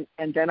again,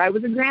 and then I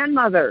was a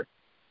grandmother.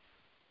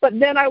 But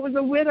then I was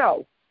a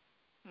widow.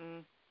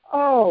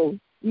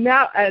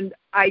 Now, and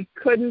I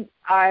couldn't,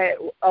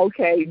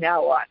 okay,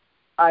 now what?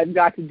 I've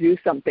got to do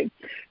something.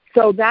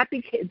 So that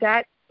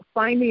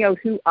finding out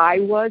who I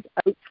was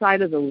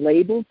outside of the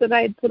labels that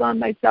I had put on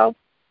myself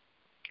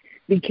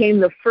became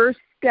the first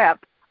step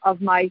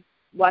of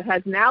what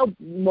has now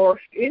morphed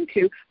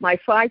into my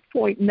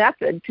 5-point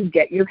method to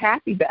get your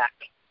happy back.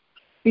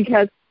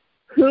 Because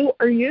who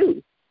are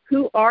you?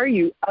 Who are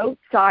you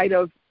outside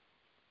of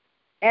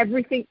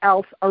everything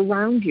else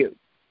around you?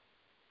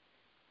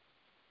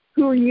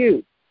 Who are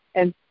you?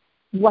 And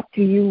what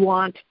do you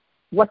want?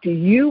 What do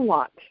you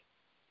want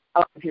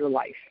out of your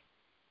life?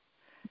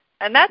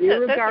 And that's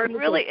a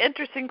really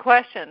interesting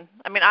question.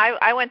 I mean,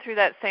 I went through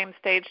that same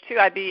stage too.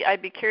 I'd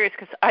be curious,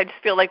 because I just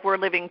feel like we're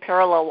living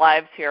parallel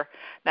lives here.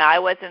 Now, I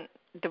wasn't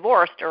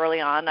divorced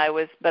early on.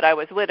 But I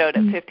was widowed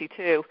at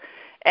 52,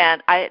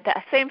 and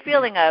that same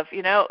feeling of,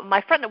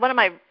 my friend,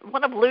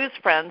 one of Lou's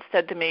friends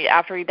said to me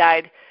after he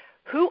died,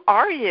 "Who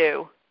are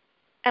you?"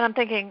 And I'm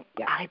thinking,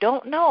 I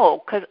don't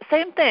know, because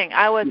same thing.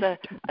 I was a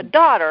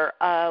daughter,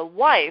 a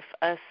wife,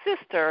 a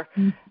sister.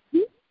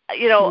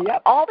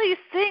 All these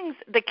things,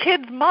 the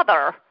kid's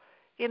mother,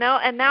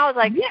 and now it's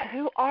like,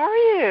 who are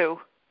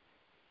you?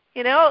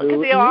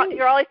 Because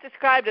you're always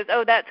described as,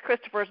 that's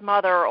Christopher's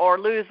mother or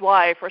Lou's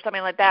wife or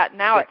something like that.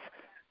 Now it's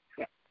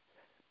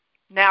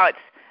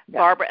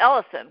Barbara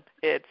Ellison.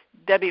 It's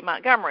Debbie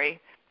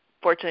Montgomery.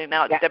 Fortunately,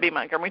 now it's Debbie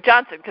Montgomery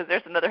Johnson, because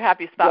there's another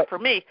happy spot for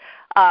me.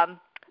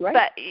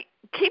 But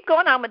keep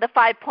going on with the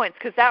 5 points,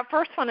 because that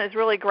first one is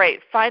really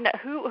great. Find out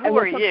who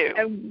are you.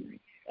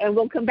 And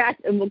we'll come back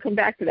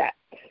to that.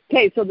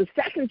 Okay, so the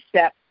second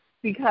step,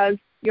 because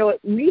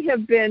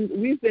we've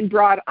been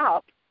brought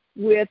up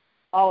with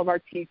all of our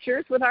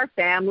teachers, with our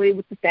family,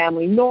 with the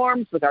family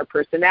norms, with our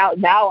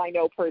personality. Now I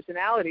know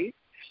personalities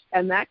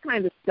and that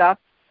kind of stuff.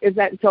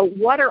 So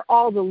what are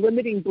all the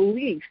limiting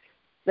beliefs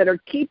that are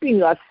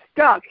keeping us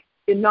stuck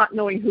in not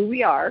knowing who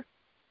we are,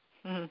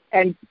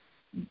 and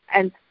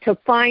to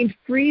find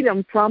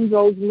freedom from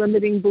those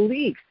limiting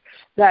beliefs?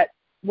 That,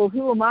 well,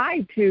 who am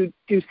I to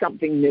do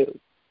something new?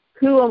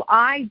 Who am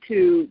I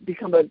to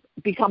become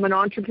an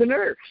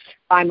entrepreneur?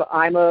 I'm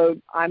a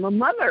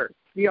mother.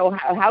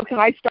 How can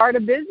I start a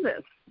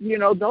business?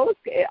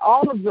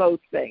 All of those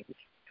things,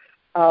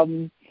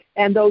 and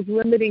those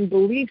limiting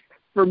beliefs.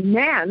 for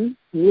men,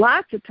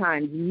 lots of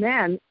times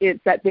men,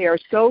 it's that they are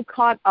so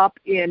caught up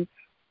in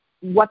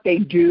what they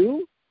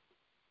do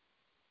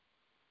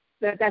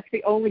that that's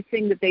the only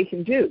thing that they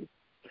can do.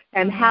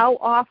 And how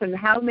often,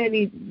 how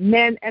many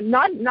men, and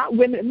not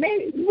women,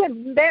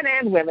 men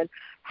and women,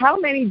 how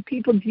many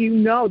people do you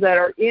know that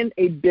are in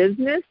a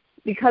business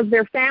because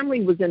their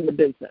family was in the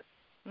business?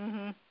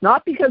 Mm-hmm.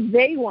 Not because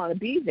they want to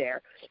be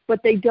there,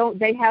 but they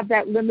have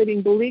that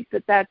limiting belief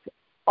that that's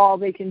all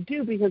they can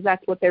do because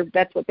that's what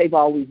they've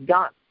always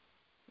done.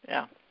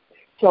 Yeah.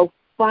 So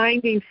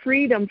finding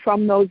freedom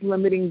from those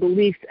limiting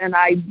beliefs, and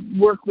I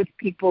work with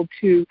people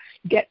to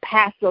get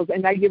past those,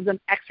 and I give them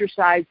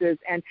exercises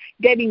and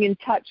getting in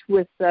touch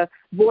with the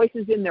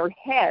voices in their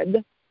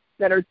head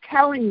that are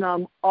telling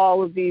them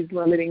all of these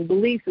limiting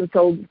beliefs. And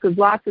so, because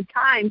lots of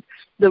times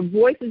the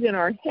voices in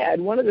our head,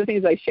 one of the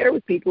things I share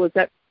with people is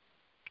that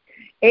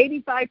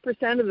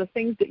 85% of the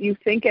things that you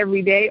think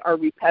every day are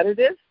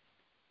repetitive,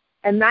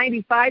 and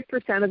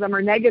 95% of them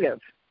are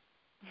negative.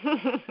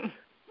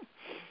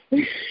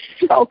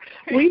 So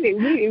we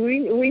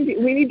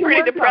need to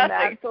work on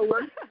that. So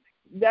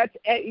that's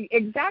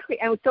exactly,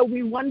 and so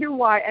we wonder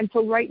why. And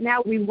so right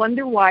now we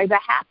wonder why the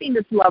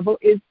happiness level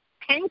is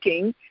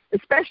tanking,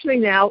 especially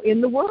now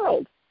in the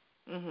world,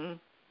 and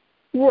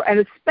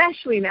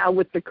especially now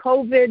with the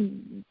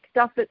COVID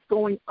stuff that's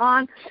going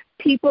on.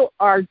 People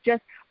are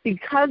just,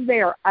 because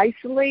they are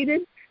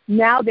isolated,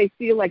 now they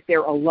feel like they're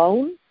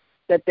alone,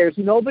 that there's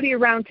nobody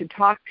around to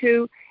talk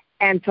to.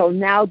 And so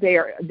now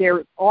they're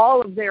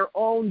all of their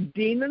own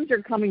demons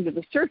are coming to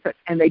the surface,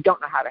 and they don't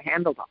know how to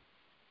handle them.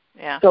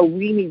 Yeah.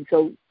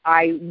 So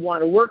I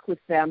want to work with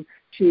them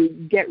to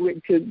get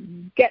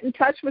in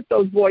touch with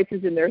those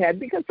voices in their head,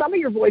 because some of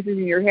your voices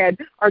in your head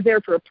are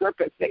there for a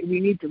purpose. That we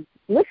need to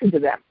listen to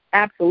them.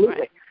 Absolutely.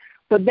 Right.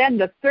 But then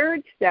the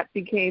third step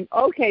became,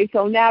 okay,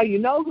 so now you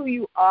know who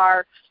you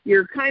are.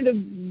 You're kind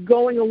of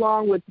going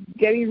along with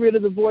getting rid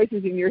of the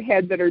voices in your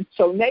head that are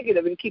so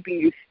negative and keeping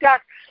you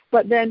stuck.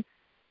 But then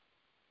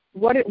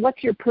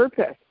what's your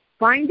purpose?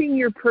 Discovering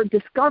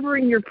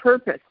your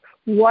purpose.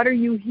 What are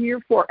you here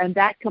for? And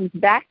that comes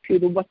back to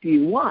the what do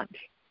you want?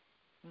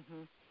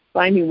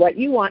 Finding what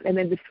you want and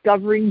then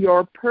discovering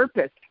your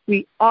purpose.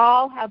 We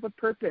all have a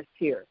purpose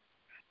here.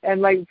 And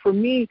like for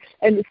me,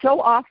 and so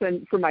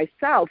often for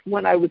myself,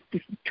 when I was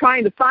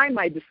trying to find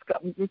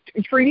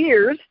for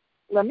years,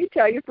 let me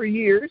tell you,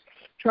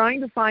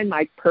 trying to find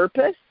my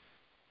purpose,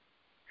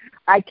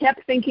 I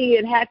kept thinking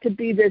it had to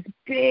be this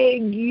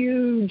big,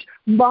 huge,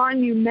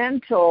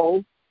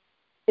 monumental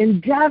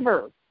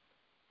endeavor.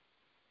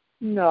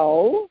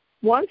 No.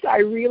 Once I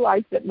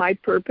realized that my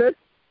purpose,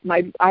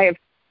 there's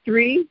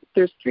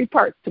three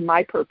parts to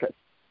my purpose.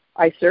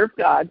 I serve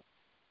God,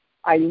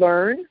 I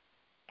learn,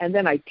 and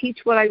then I teach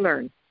what I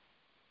learn.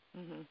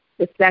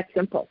 It's that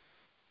simple.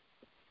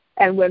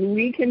 And when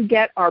we can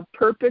get our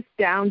purpose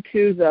down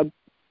to the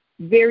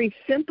very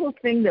simple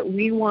thing that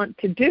we want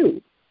to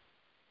do,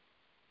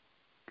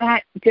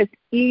 that just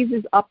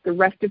eases up the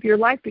rest of your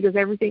life because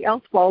everything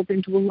else falls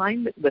into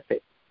alignment with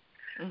it.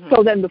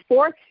 So then the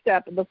fourth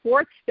step of the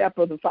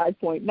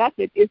 5-point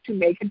method is to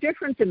make a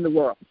difference in the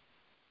world.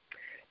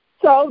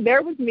 So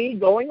there was me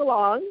going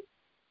along.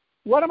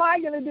 What am I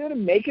going to do to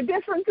make a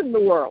difference in the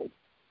world?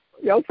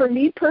 For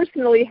me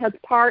personally, as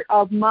part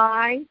of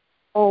my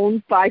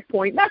own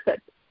 5-point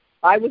method,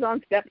 I was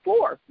on step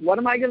 4. What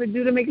am I going to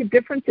do to make a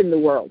difference in the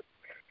world?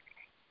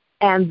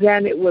 And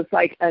then it was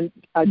like a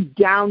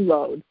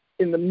download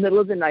in the middle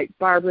of the night.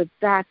 Barbara,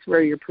 that's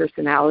where your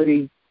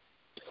personality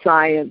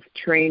science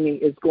training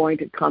is going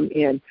to come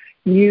in.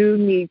 You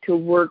need to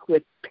work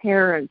with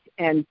parents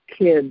and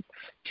kids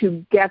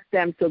to get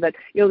them so that,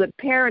 that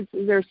parents,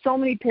 there's so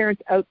many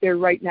parents out there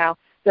right now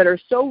that are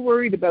so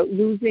worried about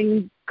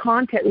losing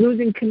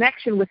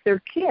connection with their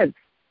kids.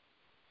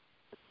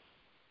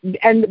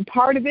 And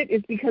part of it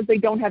is because they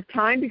don't have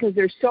time, because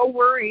they're so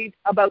worried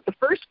about the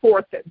first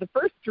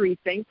 3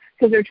 things,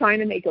 because they're trying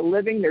to make a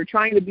living, they're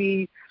trying to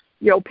be,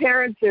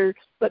 parents,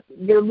 but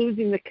they're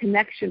losing the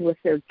connection with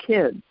their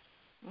kids.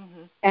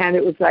 And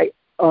it was like,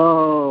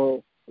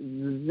 oh,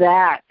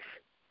 that's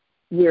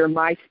where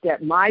my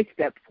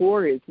step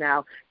 4 is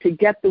now, to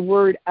get the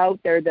word out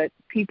there that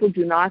people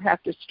do not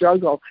have to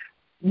struggle.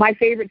 My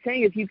favorite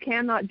saying is, you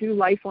cannot do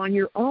life on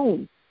your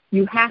own.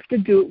 You have to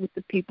do it with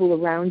the people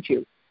around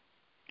you.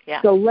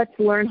 Yeah. So let's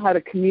learn how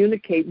to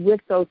communicate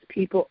with those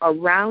people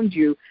around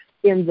you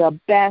in the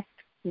best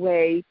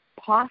way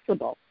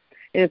possible.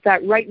 And in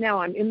fact, right now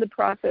I'm in the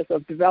process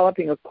of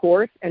developing a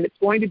course, and it's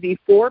going to be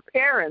for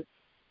parents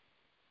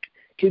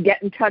to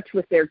get in touch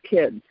with their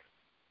kids.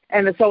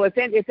 And so if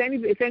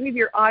any of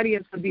your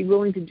audience would be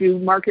willing to do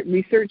market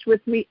research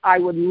with me, I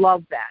would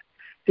love that.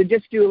 To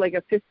just do like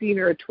a 15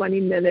 or a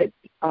 20-minute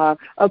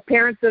of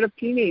parents that have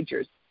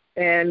teenagers,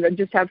 and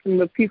just have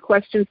a few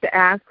questions to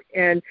ask,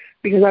 and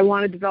because I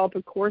want to develop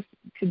a course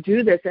to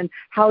do this and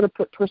how to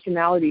put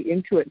personality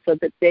into it so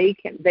that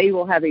they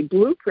will have a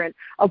blueprint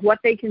of what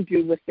they can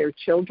do with their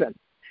children.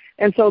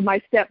 And so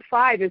my step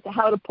 5 is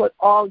how to put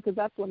because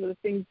that's one of the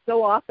things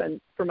so often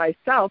for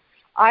myself,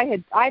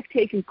 I've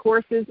taken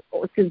courses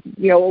since,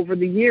 over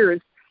the years,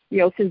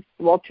 since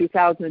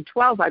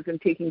 2012, I've been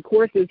taking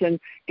courses and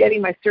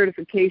getting my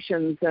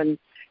certifications and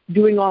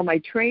doing all my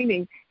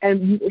training,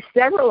 and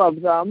several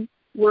of them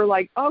were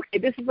like, okay,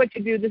 this is what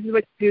you do, this is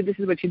what you do, this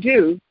is what you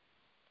do,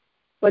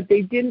 but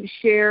they didn't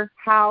share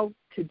how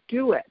to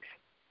do it.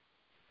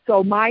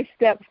 So my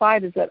step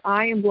 5 is that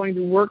I am going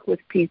to work with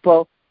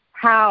people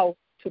how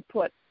to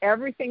put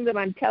everything that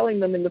I'm telling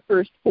them in the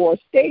first 4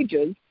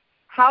 stages,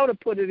 how to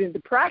put it into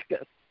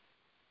practice.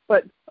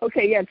 But,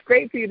 okay, yeah, it's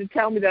great for you to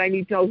tell me that I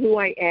need to know who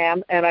I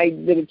am, and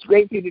that it's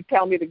great for you to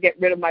tell me to get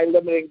rid of my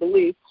limiting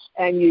beliefs,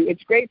 and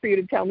it's great for you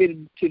to tell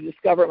me to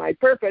discover my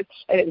purpose,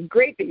 and it's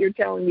great that you're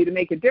telling me to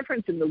make a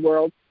difference in the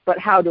world, but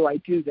how do I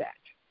do that?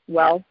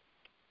 Well,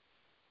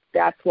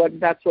 that's what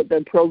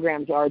the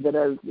programs are that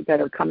are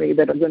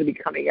going to be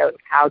coming out of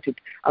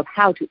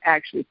how to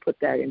actually put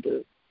that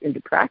into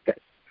practice.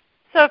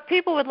 So if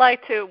people would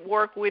like to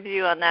work with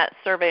you on that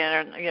survey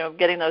and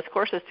getting those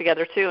courses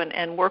together too,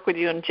 and work with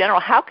you in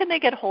general, how can they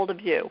get hold of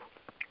you?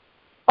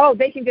 Oh,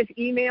 they can just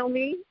email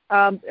me,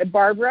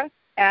 Barbara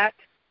at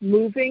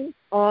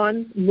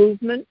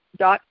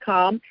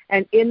movingonmovement.com,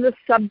 and in the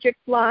subject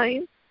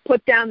line,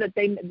 put down that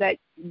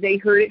they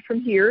heard it from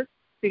here,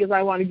 because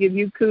I want to give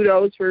you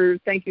kudos for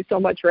thank you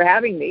so much for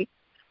having me.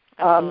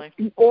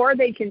 Or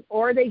they can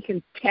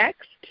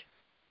text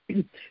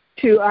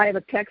to, I have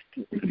a text,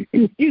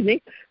 excuse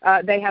me,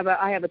 I have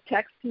a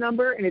text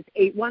number, and it's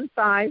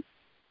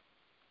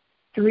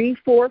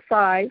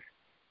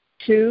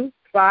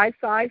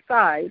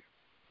 815-345-2555,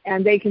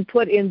 and they can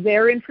put in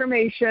their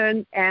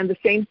information and the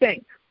same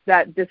thing,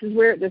 that this is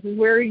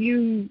where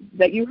you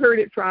heard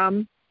it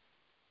from,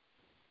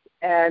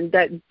 and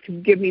that to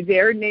give me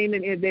their name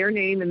and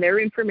their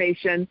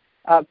information,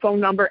 phone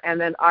number, and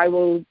then I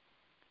will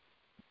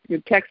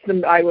text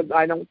them. I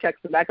don't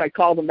text them back. I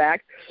call them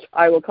back.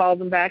 I will call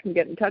them back and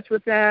get in touch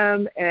with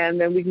them,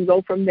 and then we can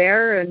go from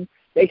there. And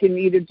they can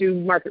either do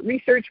market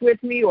research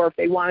with me, or if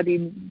they want to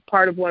be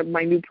part of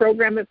my new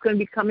program that's going to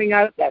be coming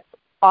out, that's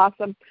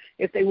awesome.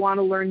 If they want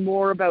to learn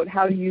more about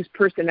how to use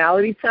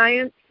personality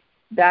science,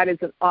 that is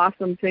an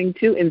awesome thing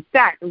too. In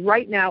fact,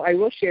 right now, I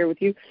will share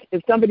with you,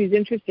 if somebody's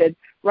interested,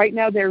 right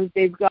now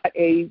they've got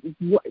a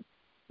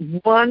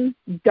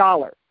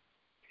 $1,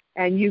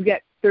 and you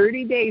get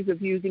 30 days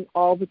of using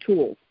all the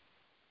tools.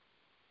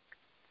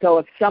 So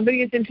if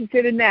somebody is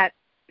interested in that,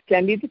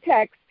 send me the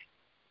text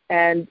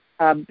and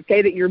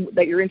say that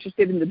you're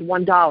interested in the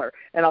 $1,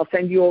 and I'll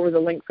send you over the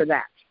link for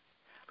that.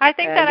 I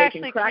think that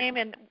actually came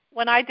in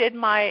when I did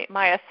my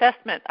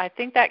assessment. I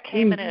think that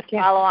came in a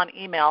follow-on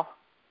email.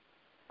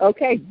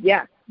 Okay,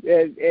 yeah,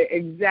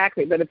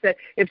 exactly. But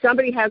if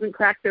somebody hasn't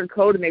cracked their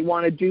code and they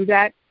want to do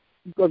that,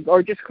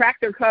 or just crack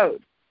their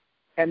code,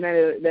 and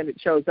then it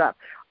shows up.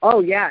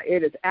 Oh, yeah,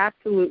 it is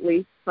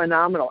absolutely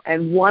phenomenal.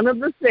 And one of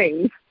the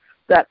things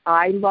that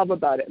I love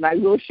about it, and I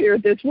will share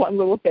this one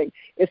little thing,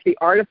 is the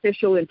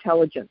artificial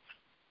intelligence.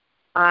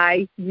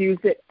 I use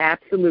it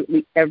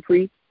absolutely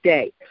every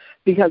day,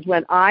 because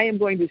when I am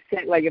going to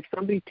send, like if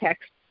somebody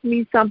texts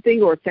me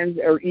something or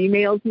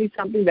emails me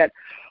something that,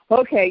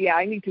 okay, yeah,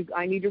 I need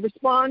to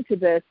respond to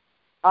this,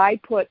 I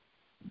put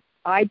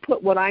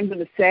what I'm going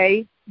to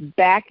say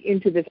back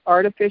into this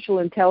artificial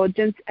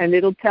intelligence, and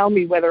it'll tell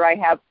me whether I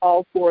have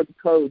all 4 of the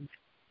codes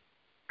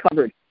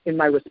covered in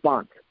my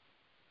response.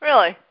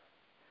 Really?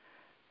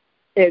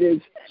 It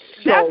is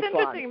so That's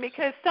interesting fun.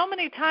 because so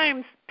many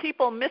times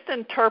people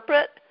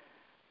misinterpret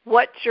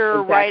what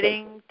you're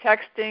writing,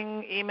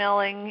 texting,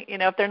 emailing.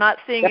 If they're not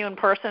seeing you in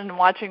person and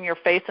watching your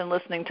face and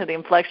listening to the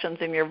inflections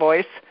in your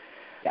voice,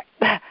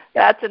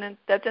 that's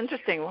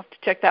interesting. We'll have to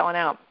check that one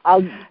out.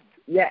 I'll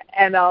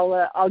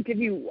give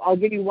you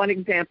one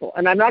example,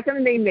 and I'm not going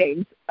to name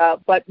names,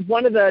 but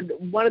one of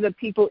the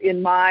people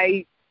in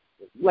my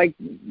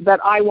that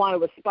I want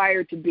to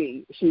aspire to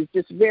be. She's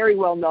just very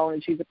well known,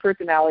 and she's a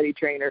personality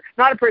trainer.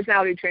 Not a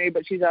personality trainer,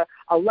 but she's a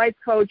life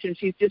coach, and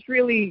she's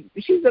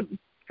a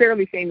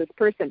fairly famous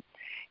person.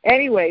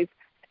 Anyways,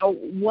 so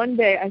one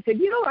day I said,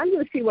 I'm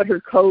going to see what her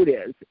code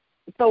is.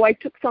 So I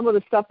took some of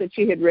the stuff that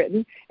she had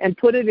written and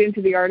put it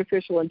into the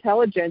artificial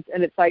intelligence,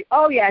 and it's like,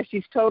 oh, yeah,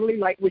 she's totally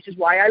which is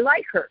why I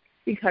like her,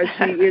 because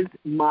she is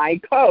my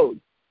code.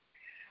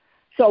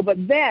 So, but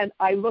then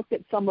I looked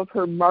at some of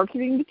her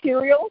marketing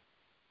material,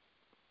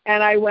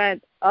 and I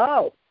went,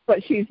 oh,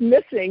 but she's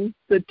missing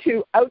the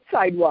 2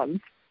 outside ones.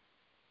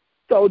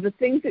 So the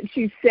things that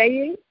she's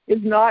saying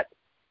is not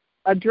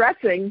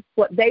addressing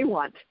what they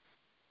want.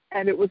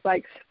 And it was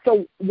like,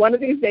 so one of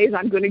these days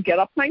I'm going to get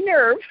up my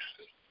nerve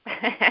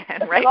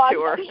and write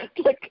to her.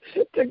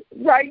 To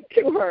write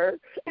to her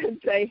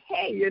and say,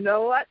 hey, you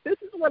know what? This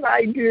is what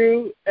I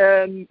do.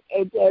 And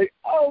it's like,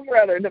 oh,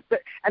 brother.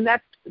 And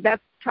that's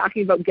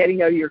talking about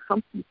getting out of your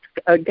comfort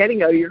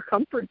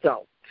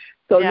zone.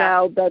 So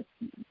now that's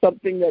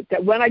something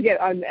that when I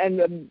get on, and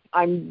as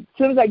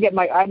soon as I get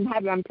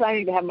I'm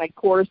planning to have my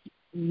course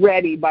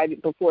ready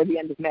before the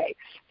end of May.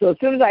 So as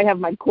soon as I have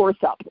my course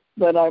up,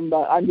 that's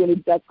going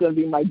to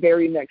be my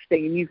very next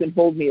thing, and you can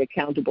hold me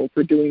accountable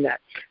for doing that.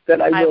 That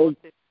I will,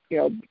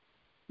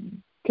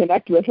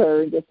 connect with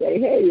her and just say,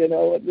 hey,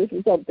 this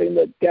is something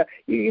that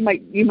you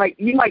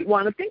might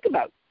want to think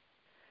about.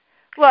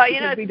 Well,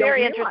 it's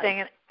very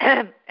interesting,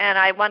 and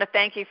I want to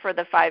thank you for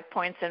the 5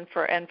 points and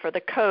for the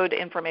code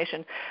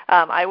information.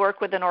 I work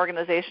with an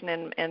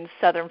organization in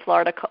Southern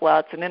Florida.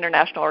 Well, it's an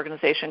international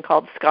organization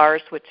called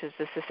SCARS, which is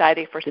the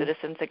Society for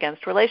Citizens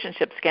Against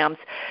Relationship Scams,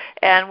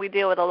 and we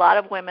deal with a lot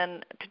of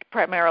women,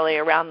 primarily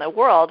around the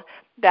world,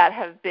 that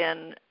have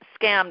been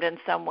scammed in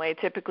some way,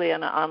 typically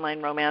in an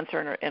online romance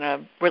or in a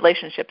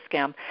relationship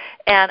scam.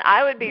 And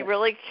I would be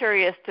really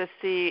curious to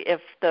see if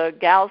the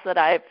gals that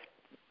I've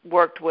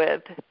worked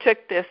with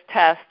took this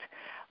test,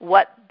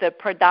 what the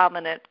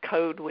predominant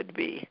code would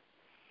be.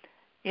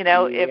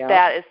 If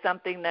that is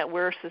something that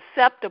we're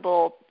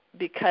susceptible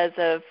because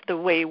of the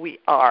way we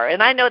are.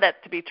 And I know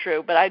that to be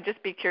true, but I'd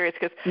just be curious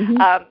because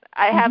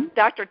I have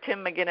Dr.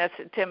 Tim McGinnis.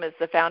 Tim is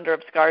the founder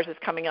of SCARS, is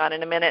coming on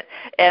in a minute.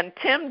 And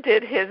Tim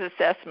did his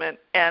assessment,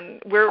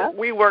 and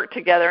we worked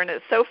together. And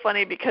it's so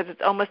funny because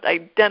it's almost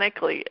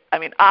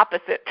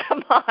opposite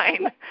to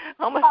mine,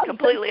 almost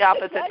completely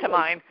opposite to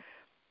mine,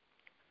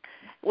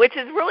 which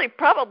is really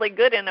probably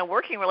good in a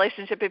working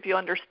relationship if you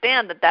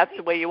understand that that's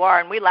the way you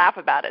are. And we laugh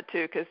about it,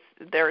 too, because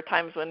there are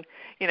times when,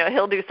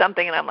 he'll do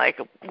something and I'm like,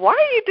 why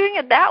are you doing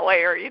it that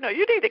way? Or, you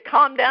need to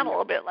calm down a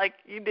little bit like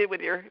you did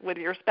with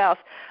your spouse.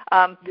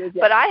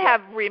 But I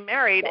have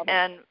remarried,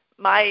 and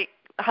my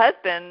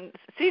husband,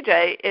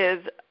 CJ,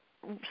 is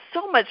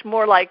so much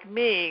more like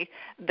me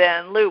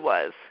than Lou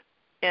was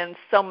in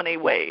so many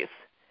ways.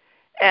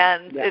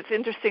 And it's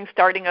interesting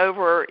starting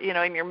over,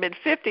 in your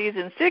mid-50s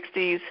and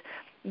 60s,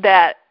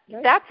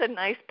 that's a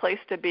nice place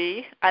to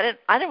be. I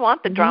didn't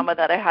want the drama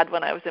that I had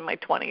when I was in my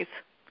 20s.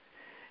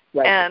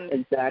 Right, and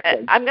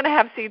exactly. I'm going to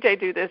have CJ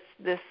do this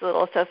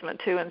little assessment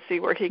too and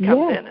see where he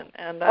comes in.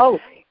 And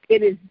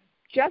it is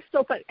just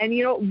so fun. And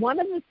one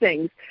of the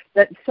things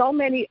that so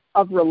many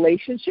of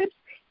relationships,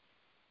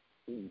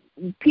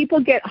 people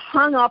get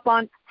hung up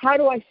on, how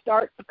do I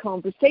start a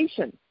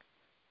conversation?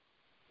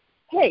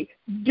 Hey,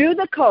 do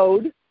the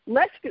code.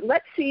 Let's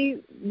see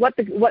what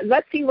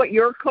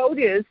your code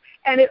is,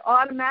 and it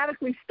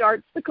automatically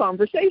starts the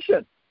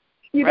conversation.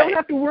 You don't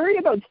have to worry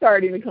about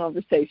starting the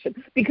conversation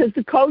because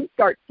the code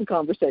starts the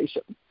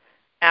conversation.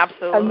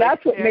 Absolutely. And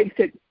that's what makes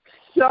it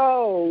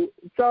so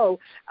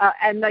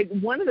and like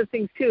one of the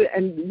things too,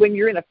 and when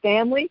you're in a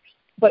family,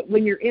 but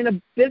when you're in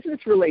a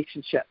business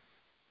relationship,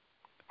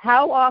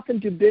 how often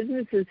do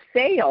businesses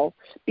fail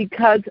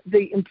because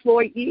the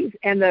employees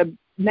and the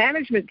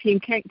management team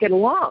can't get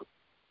along?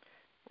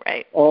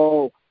 Right.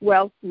 Oh,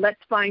 well,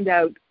 let's find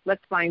out.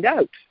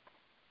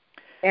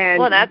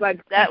 And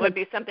that would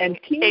be something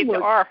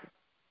HR.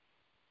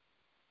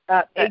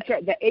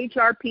 The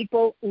HR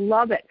people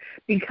love it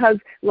because,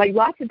 like,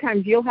 lots of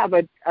times you'll have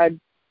a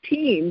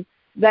team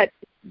that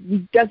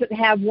doesn't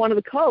have one of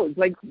the codes,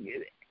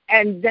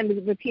 and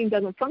then the team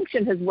doesn't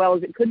function as well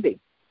as it could be.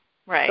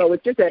 Right. So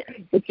it's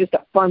just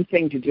a fun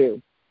thing to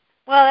do.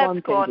 Well,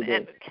 that's cool.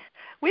 And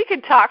we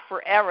could talk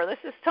forever. This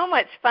is so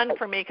much fun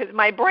for me because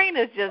my brain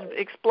is just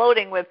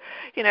exploding with,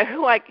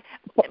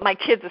 my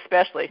kids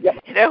especially,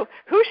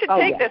 who should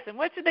take this and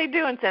what should they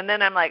do? And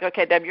then I'm like,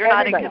 okay, Deb, you're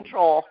not in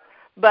control.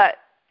 But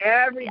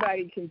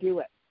everybody can do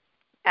it.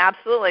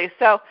 Absolutely.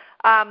 So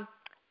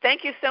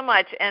thank you so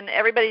much. And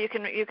everybody, you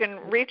can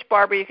reach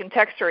Barbara. You can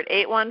text her at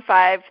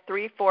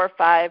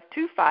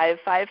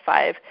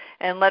 815-345-2555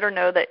 and let her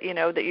know that,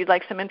 that you'd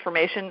like some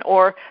information,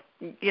 or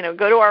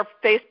go to our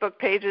Facebook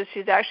pages.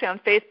 She's actually on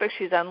Facebook.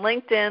 She's on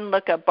LinkedIn.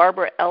 Look up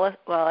Barbara Ellis.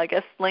 Well, I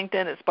guess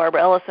LinkedIn is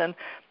Barbara Ellison.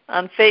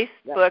 On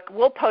Facebook,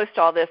 we'll post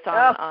all this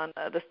on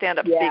the Stand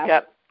Up Speak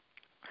Up.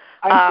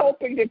 I'm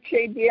hoping to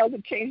be able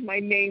to change my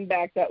name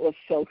back. That was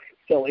so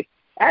silly.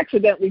 I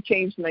accidentally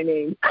changed my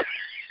name.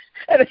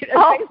 and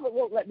Facebook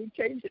won't let me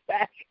change it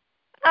back.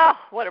 Oh,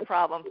 what a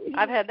problem.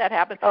 I've had that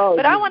happen.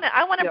 But I want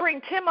to bring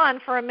Tim on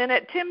for a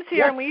minute. Tim's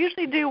here, and we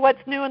usually do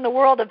what's new in the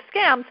world of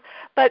scams.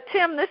 But,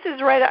 Tim, this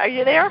is right. Are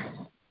you there?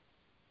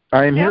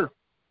 I am here.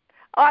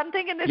 Oh, I'm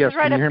thinking this is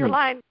right up your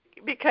line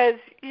because,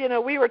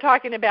 we were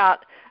talking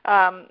about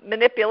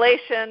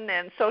manipulation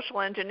and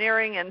social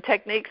engineering and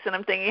techniques, and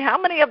I'm thinking, how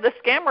many of the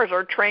scammers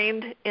are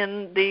trained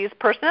in these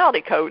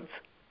personality codes?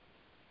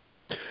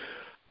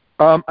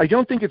 I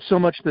don't think it's so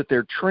much that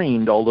they're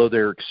trained, although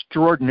they're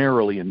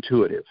extraordinarily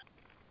intuitive.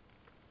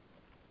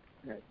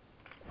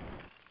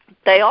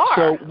 They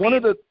are.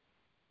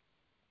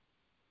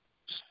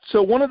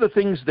 So one of the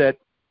things that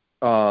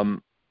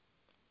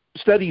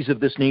studies of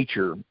this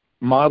nature,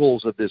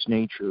 models of this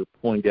nature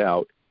point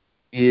out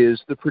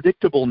is the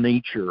predictable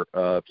nature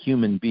of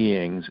human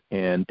beings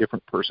and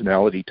different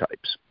personality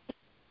types.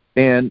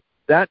 And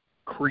that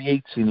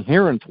creates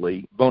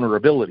inherently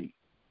vulnerability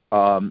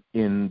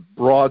in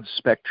broad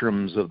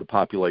spectrums of the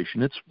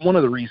population. It's one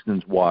of the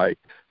reasons why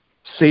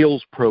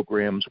sales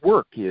programs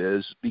work,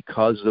 is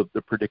because of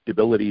the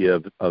predictability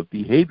of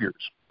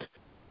behaviors.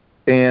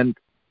 And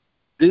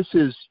this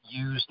is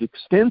used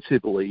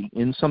extensively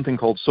in something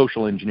called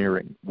social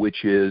engineering,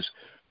 which is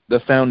the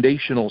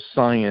foundational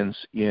science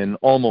in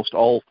almost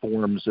all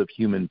forms of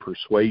human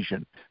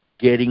persuasion,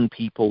 getting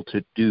people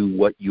to do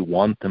what you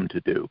want them to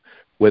do,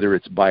 whether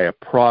it's buy a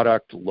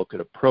product, look at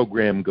a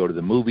program, go to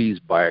the movies,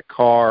 buy a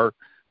car,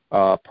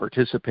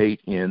 participate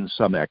in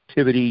some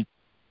activity,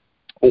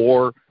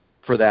 or,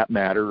 for that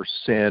matter,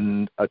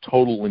 send a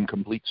total and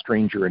complete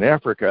stranger in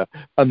Africa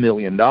 $1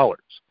 million.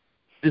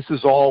 This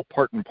is all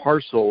part and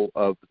parcel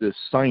of this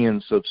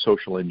science of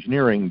social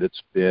engineering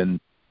that's been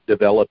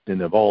developed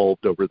and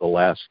evolved over the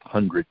last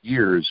 100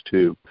 years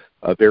to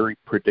a very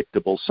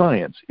predictable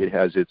science. It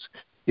has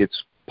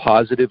its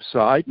positive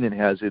side and it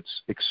has its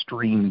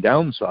extreme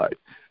downside.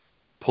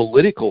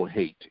 Political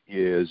hate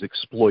is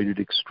exploited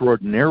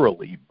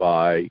extraordinarily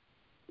by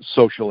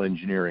social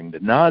engineering. The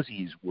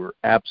Nazis were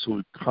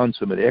absolute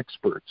consummate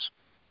experts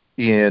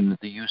in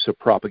the use of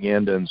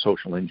propaganda and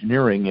social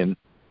engineering, and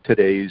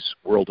today's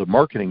world of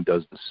marketing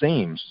does the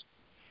same.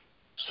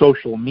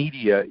 Social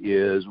media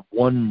is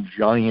one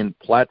giant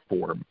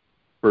platform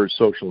for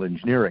social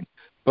engineering.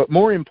 But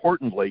more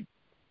importantly,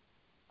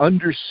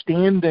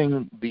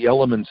 understanding the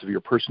elements of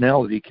your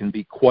personality can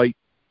be quite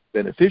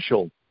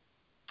beneficial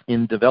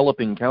in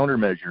developing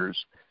countermeasures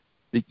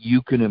that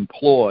you can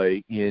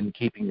employ in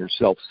keeping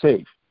yourself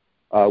safe.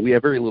 We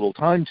have very little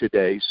time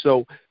today,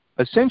 so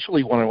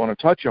essentially what I want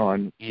to touch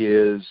on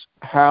is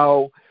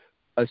how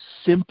a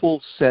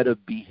simple set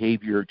of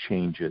behavior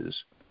changes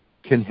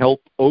can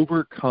help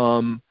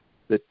overcome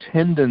the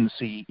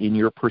tendency in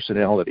your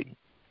personality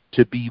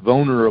to be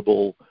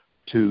vulnerable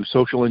to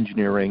social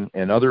engineering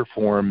and other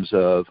forms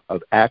of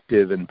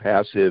active and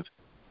passive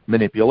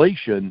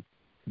manipulation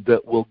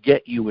that will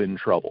get you in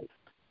trouble.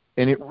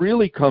 And it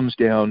really comes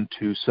down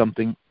to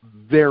something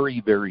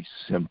very, very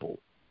simple.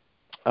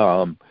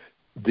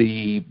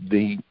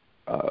 The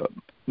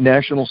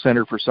National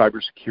Center for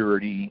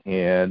Cybersecurity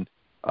and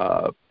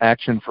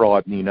Action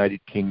Fraud in the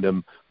United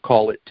Kingdom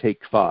call it Take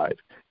 5.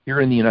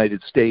 Here in the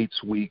United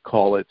States, we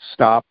call it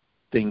Stop,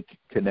 Think,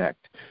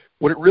 Connect.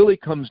 What it really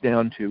comes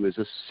down to is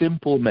a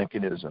simple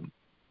mechanism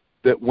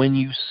that when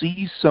you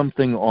see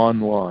something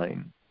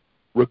online,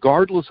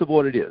 regardless of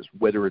what it is,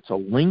 whether it's a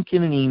link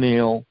in an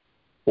email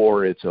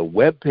or it's a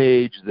web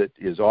page that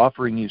is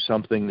offering you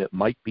something that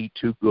might be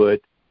too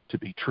good to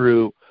be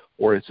true,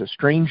 or it's a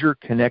stranger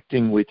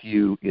connecting with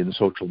you in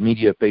social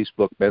media,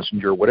 Facebook,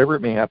 Messenger, whatever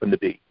it may happen to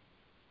be,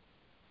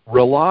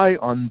 rely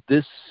on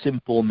this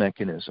simple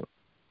mechanism.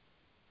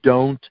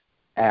 Don't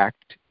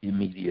act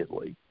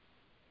immediately.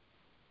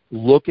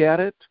 Look at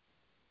it,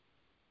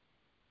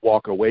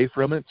 walk away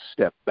from it,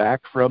 step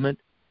back from it,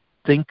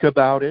 think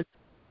about it.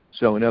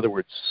 So in other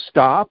words,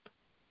 stop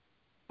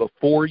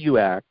before you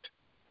act,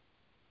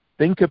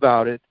 think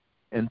about it,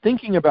 and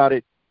thinking about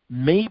it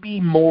may be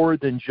more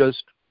than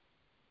just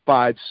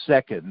 5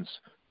 seconds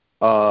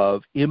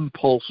of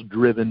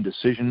impulse-driven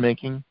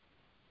decision-making.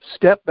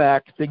 Step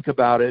back, think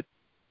about it,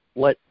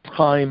 let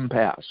time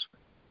pass.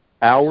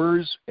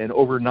 Hours and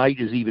overnight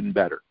is even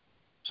better.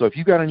 So if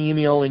you've got an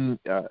email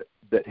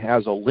that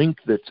has a link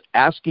that's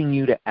asking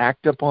you to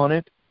act upon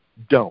it,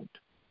 don't.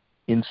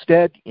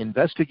 Instead,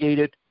 investigate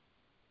it.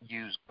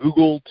 Use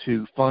Google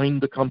to find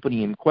the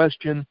company in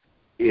question.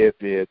 If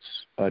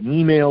it's an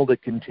email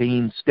that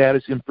contains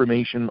status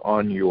information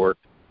on your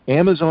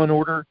Amazon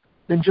order,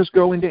 then just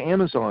go into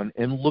Amazon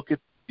and look at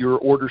your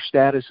order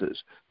statuses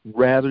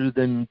rather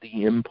than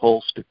the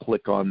impulse to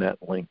click on that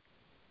link.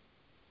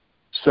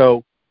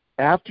 So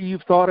after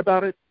you've thought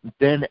about it,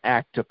 then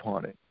act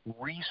upon it.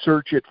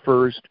 Research it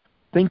first.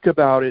 Think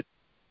about it.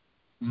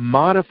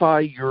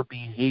 Modify your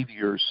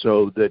behavior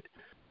so that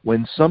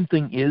when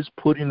something is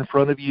put in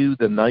front of you,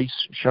 the nice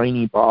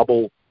shiny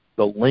bauble,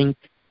 the link,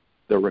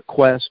 the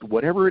request,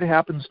 whatever it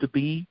happens to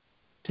be,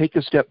 take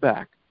a step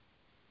back.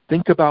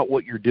 Think about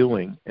what you're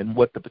doing and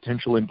what the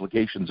potential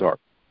implications are.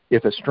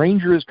 If a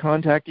stranger is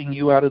contacting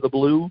you out of the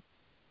blue,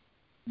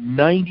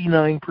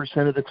 99%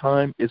 of the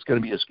time it's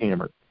going to be a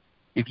scammer.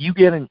 If you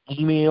get an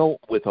email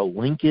with a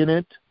link in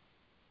it,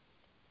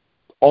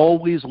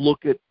 always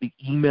look at the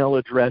email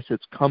address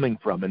it's coming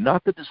from, and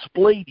not the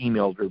displayed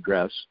email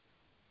address,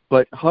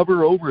 but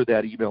hover over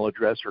that email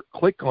address or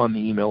click on the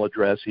email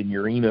address in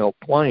your email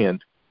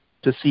client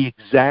to see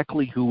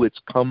exactly who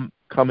it's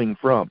coming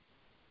from.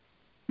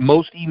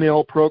 Most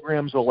email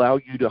programs allow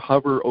you to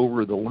hover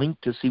over the link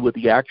to see what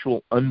the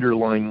actual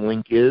underlying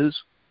link is.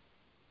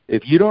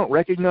 If you don't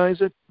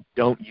recognize it,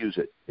 don't use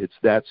it. It's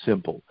that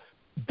simple.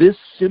 This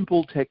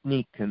simple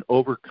technique can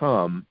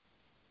overcome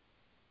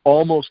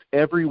almost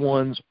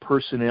everyone's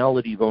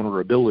personality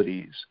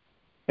vulnerabilities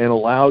and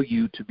allow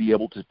you to be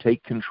able to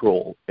take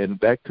control. And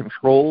that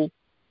control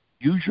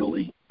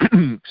usually,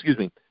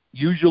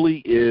 usually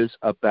is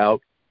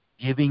about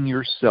giving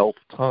yourself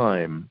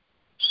time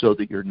so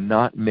that you're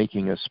not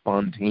making a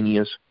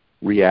spontaneous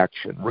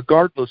reaction,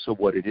 regardless of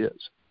what it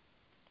is.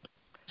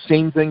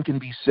 Same thing can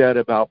be said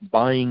about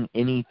buying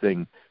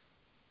anything.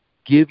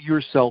 Give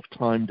yourself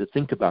time to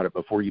think about it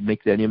before you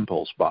make that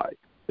impulse buy,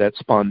 that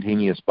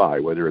spontaneous buy,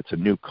 whether it's a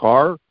new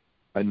car,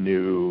 a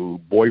new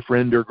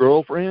boyfriend or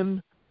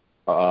girlfriend,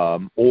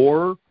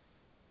 or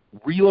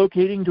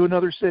relocating to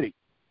another city.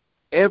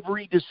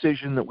 Every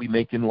decision that we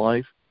make in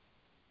life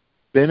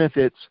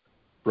benefits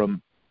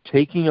from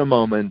taking a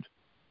moment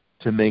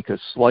to make a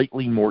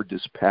slightly more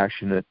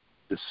dispassionate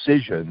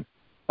decision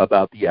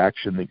about the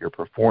action that you're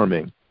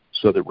performing,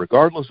 so that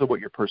regardless of what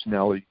your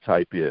personality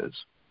type is,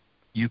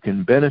 you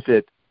can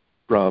benefit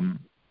from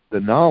the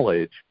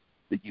knowledge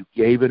that you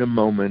gave it a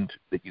moment,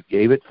 that you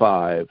gave it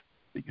 5,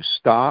 that you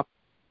stopped,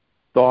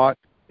 thought,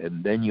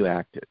 and then you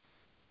acted.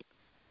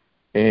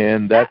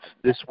 And that's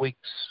this week's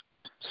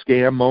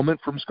scam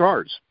moment from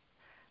SCARS.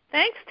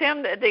 Thanks,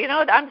 Tim. You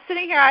know, I'm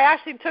sitting here. I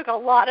actually took a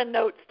lot of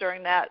notes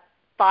during that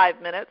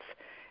 5 minutes.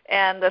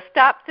 And the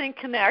Stop, Think,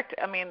 Connect,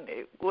 I mean,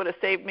 it would have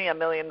saved me $1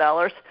 million.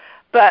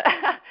 But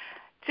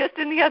just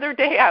in the other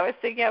day, I was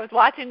thinking, I was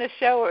watching a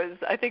show. It was,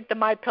 I think, the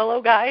My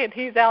Pillow guy, and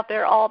he's out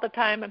there all the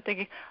time. I'm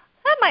thinking,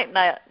 I might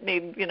not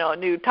need, a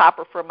new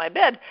topper for my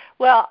bed.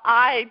 Well,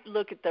 I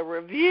look at the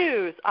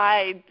reviews.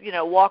 I,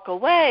 walk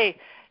away,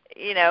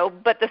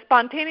 But the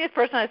spontaneous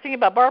person I was thinking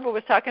about, Barbara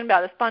was talking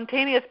about, the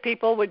spontaneous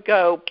people would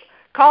go,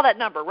 call that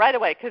number right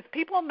away, because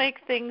people make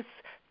things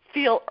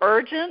feel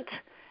urgent,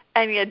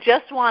 and you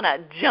just want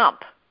to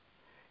jump,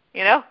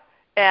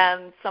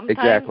 And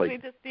sometimes we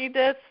just need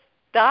to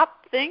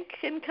stop, think,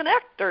 and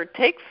connect, or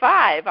take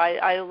 5.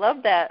 I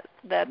love that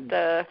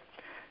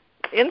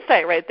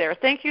insight right there.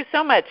 Thank you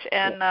so much.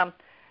 And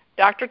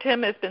Dr.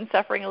 Tim has been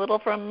suffering a little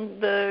from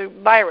the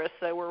virus,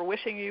 so we're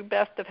wishing you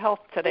best of health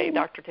today,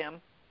 Dr.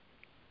 Tim.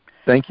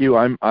 Thank you.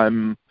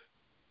 I'm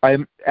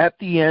at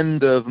the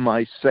end of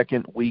my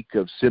second week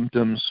of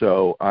symptoms,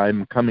 so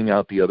I'm coming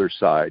out the other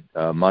side.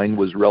 Mine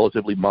was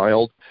relatively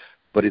mild,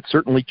 but it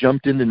certainly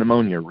jumped into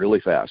pneumonia really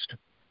fast.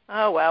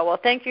 Oh, wow. Well,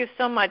 thank you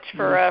so much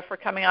for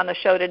coming on the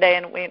show today,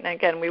 and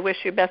again, we wish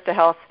you best of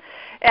health.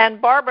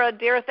 And Barbara,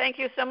 dear, thank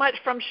you so much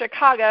from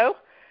Chicago.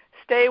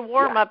 Stay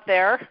warm up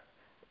there.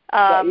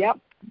 Yep.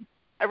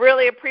 I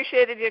really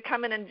appreciated you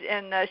coming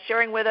and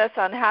sharing with us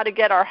on how to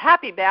get our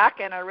happy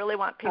back, and I really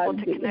want people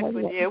to connect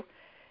with you.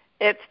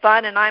 It's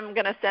fun, and I'm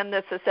going to send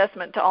this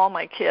assessment to all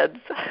my kids.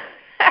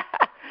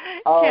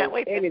 Can't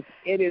wait. It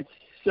is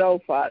so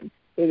fun.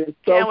 It is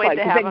so fun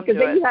because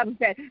then you have a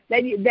fan.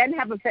 Then you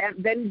have a fan.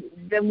 Then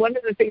one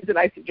of the things that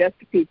I suggest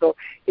to people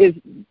is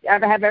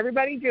have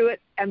everybody do it,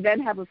 and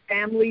then have a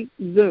family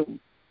Zoom.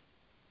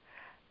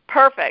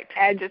 Perfect.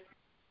 And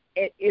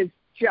it is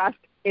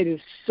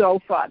so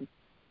fun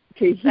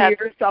to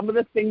hear some of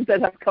the things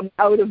that have come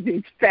out of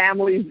these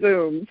family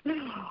Zooms.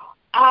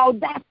 Oh,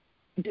 that's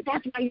why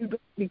you're going to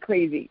be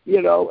crazy,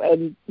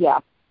 and yeah.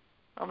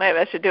 Well, maybe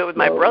I should do it with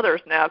my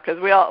brothers now, because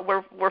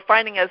we're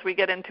finding as we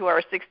get into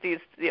our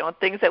 60s,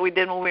 things that we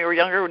did when we were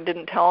younger and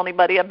didn't tell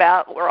anybody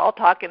about. We're all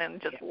talking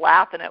and just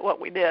laughing at what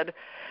we did.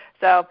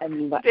 So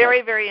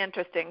very, very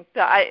interesting.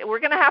 So we're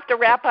going to have to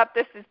wrap up.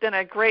 This has been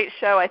a great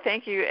show. I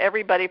thank you,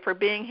 everybody, for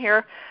being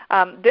here.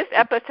 This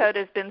episode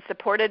has been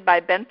supported by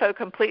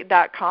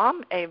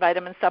BenfoComplete.com, a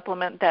vitamin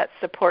supplement that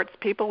supports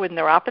people with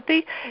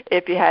neuropathy.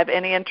 If you have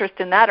any interest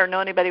in that or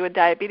know anybody with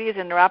diabetes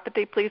and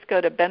neuropathy, please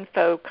go to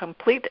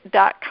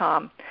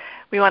BenfoComplete.com.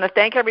 We want to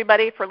thank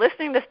everybody for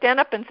listening to Stand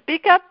Up and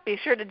Speak Up. Be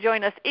sure to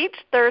join us each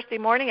Thursday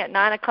morning at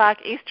 9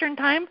 o'clock Eastern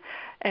Time.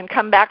 And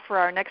come back for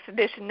our next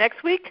edition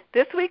next week.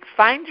 This week,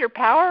 find your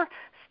power,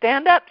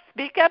 stand up,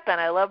 speak up, and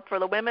I love for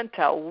the women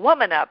to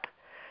woman up.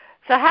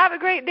 So have a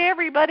great day,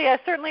 everybody. I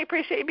certainly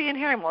appreciate you being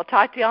here, and we'll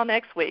talk to you all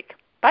next week.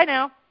 Bye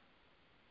now.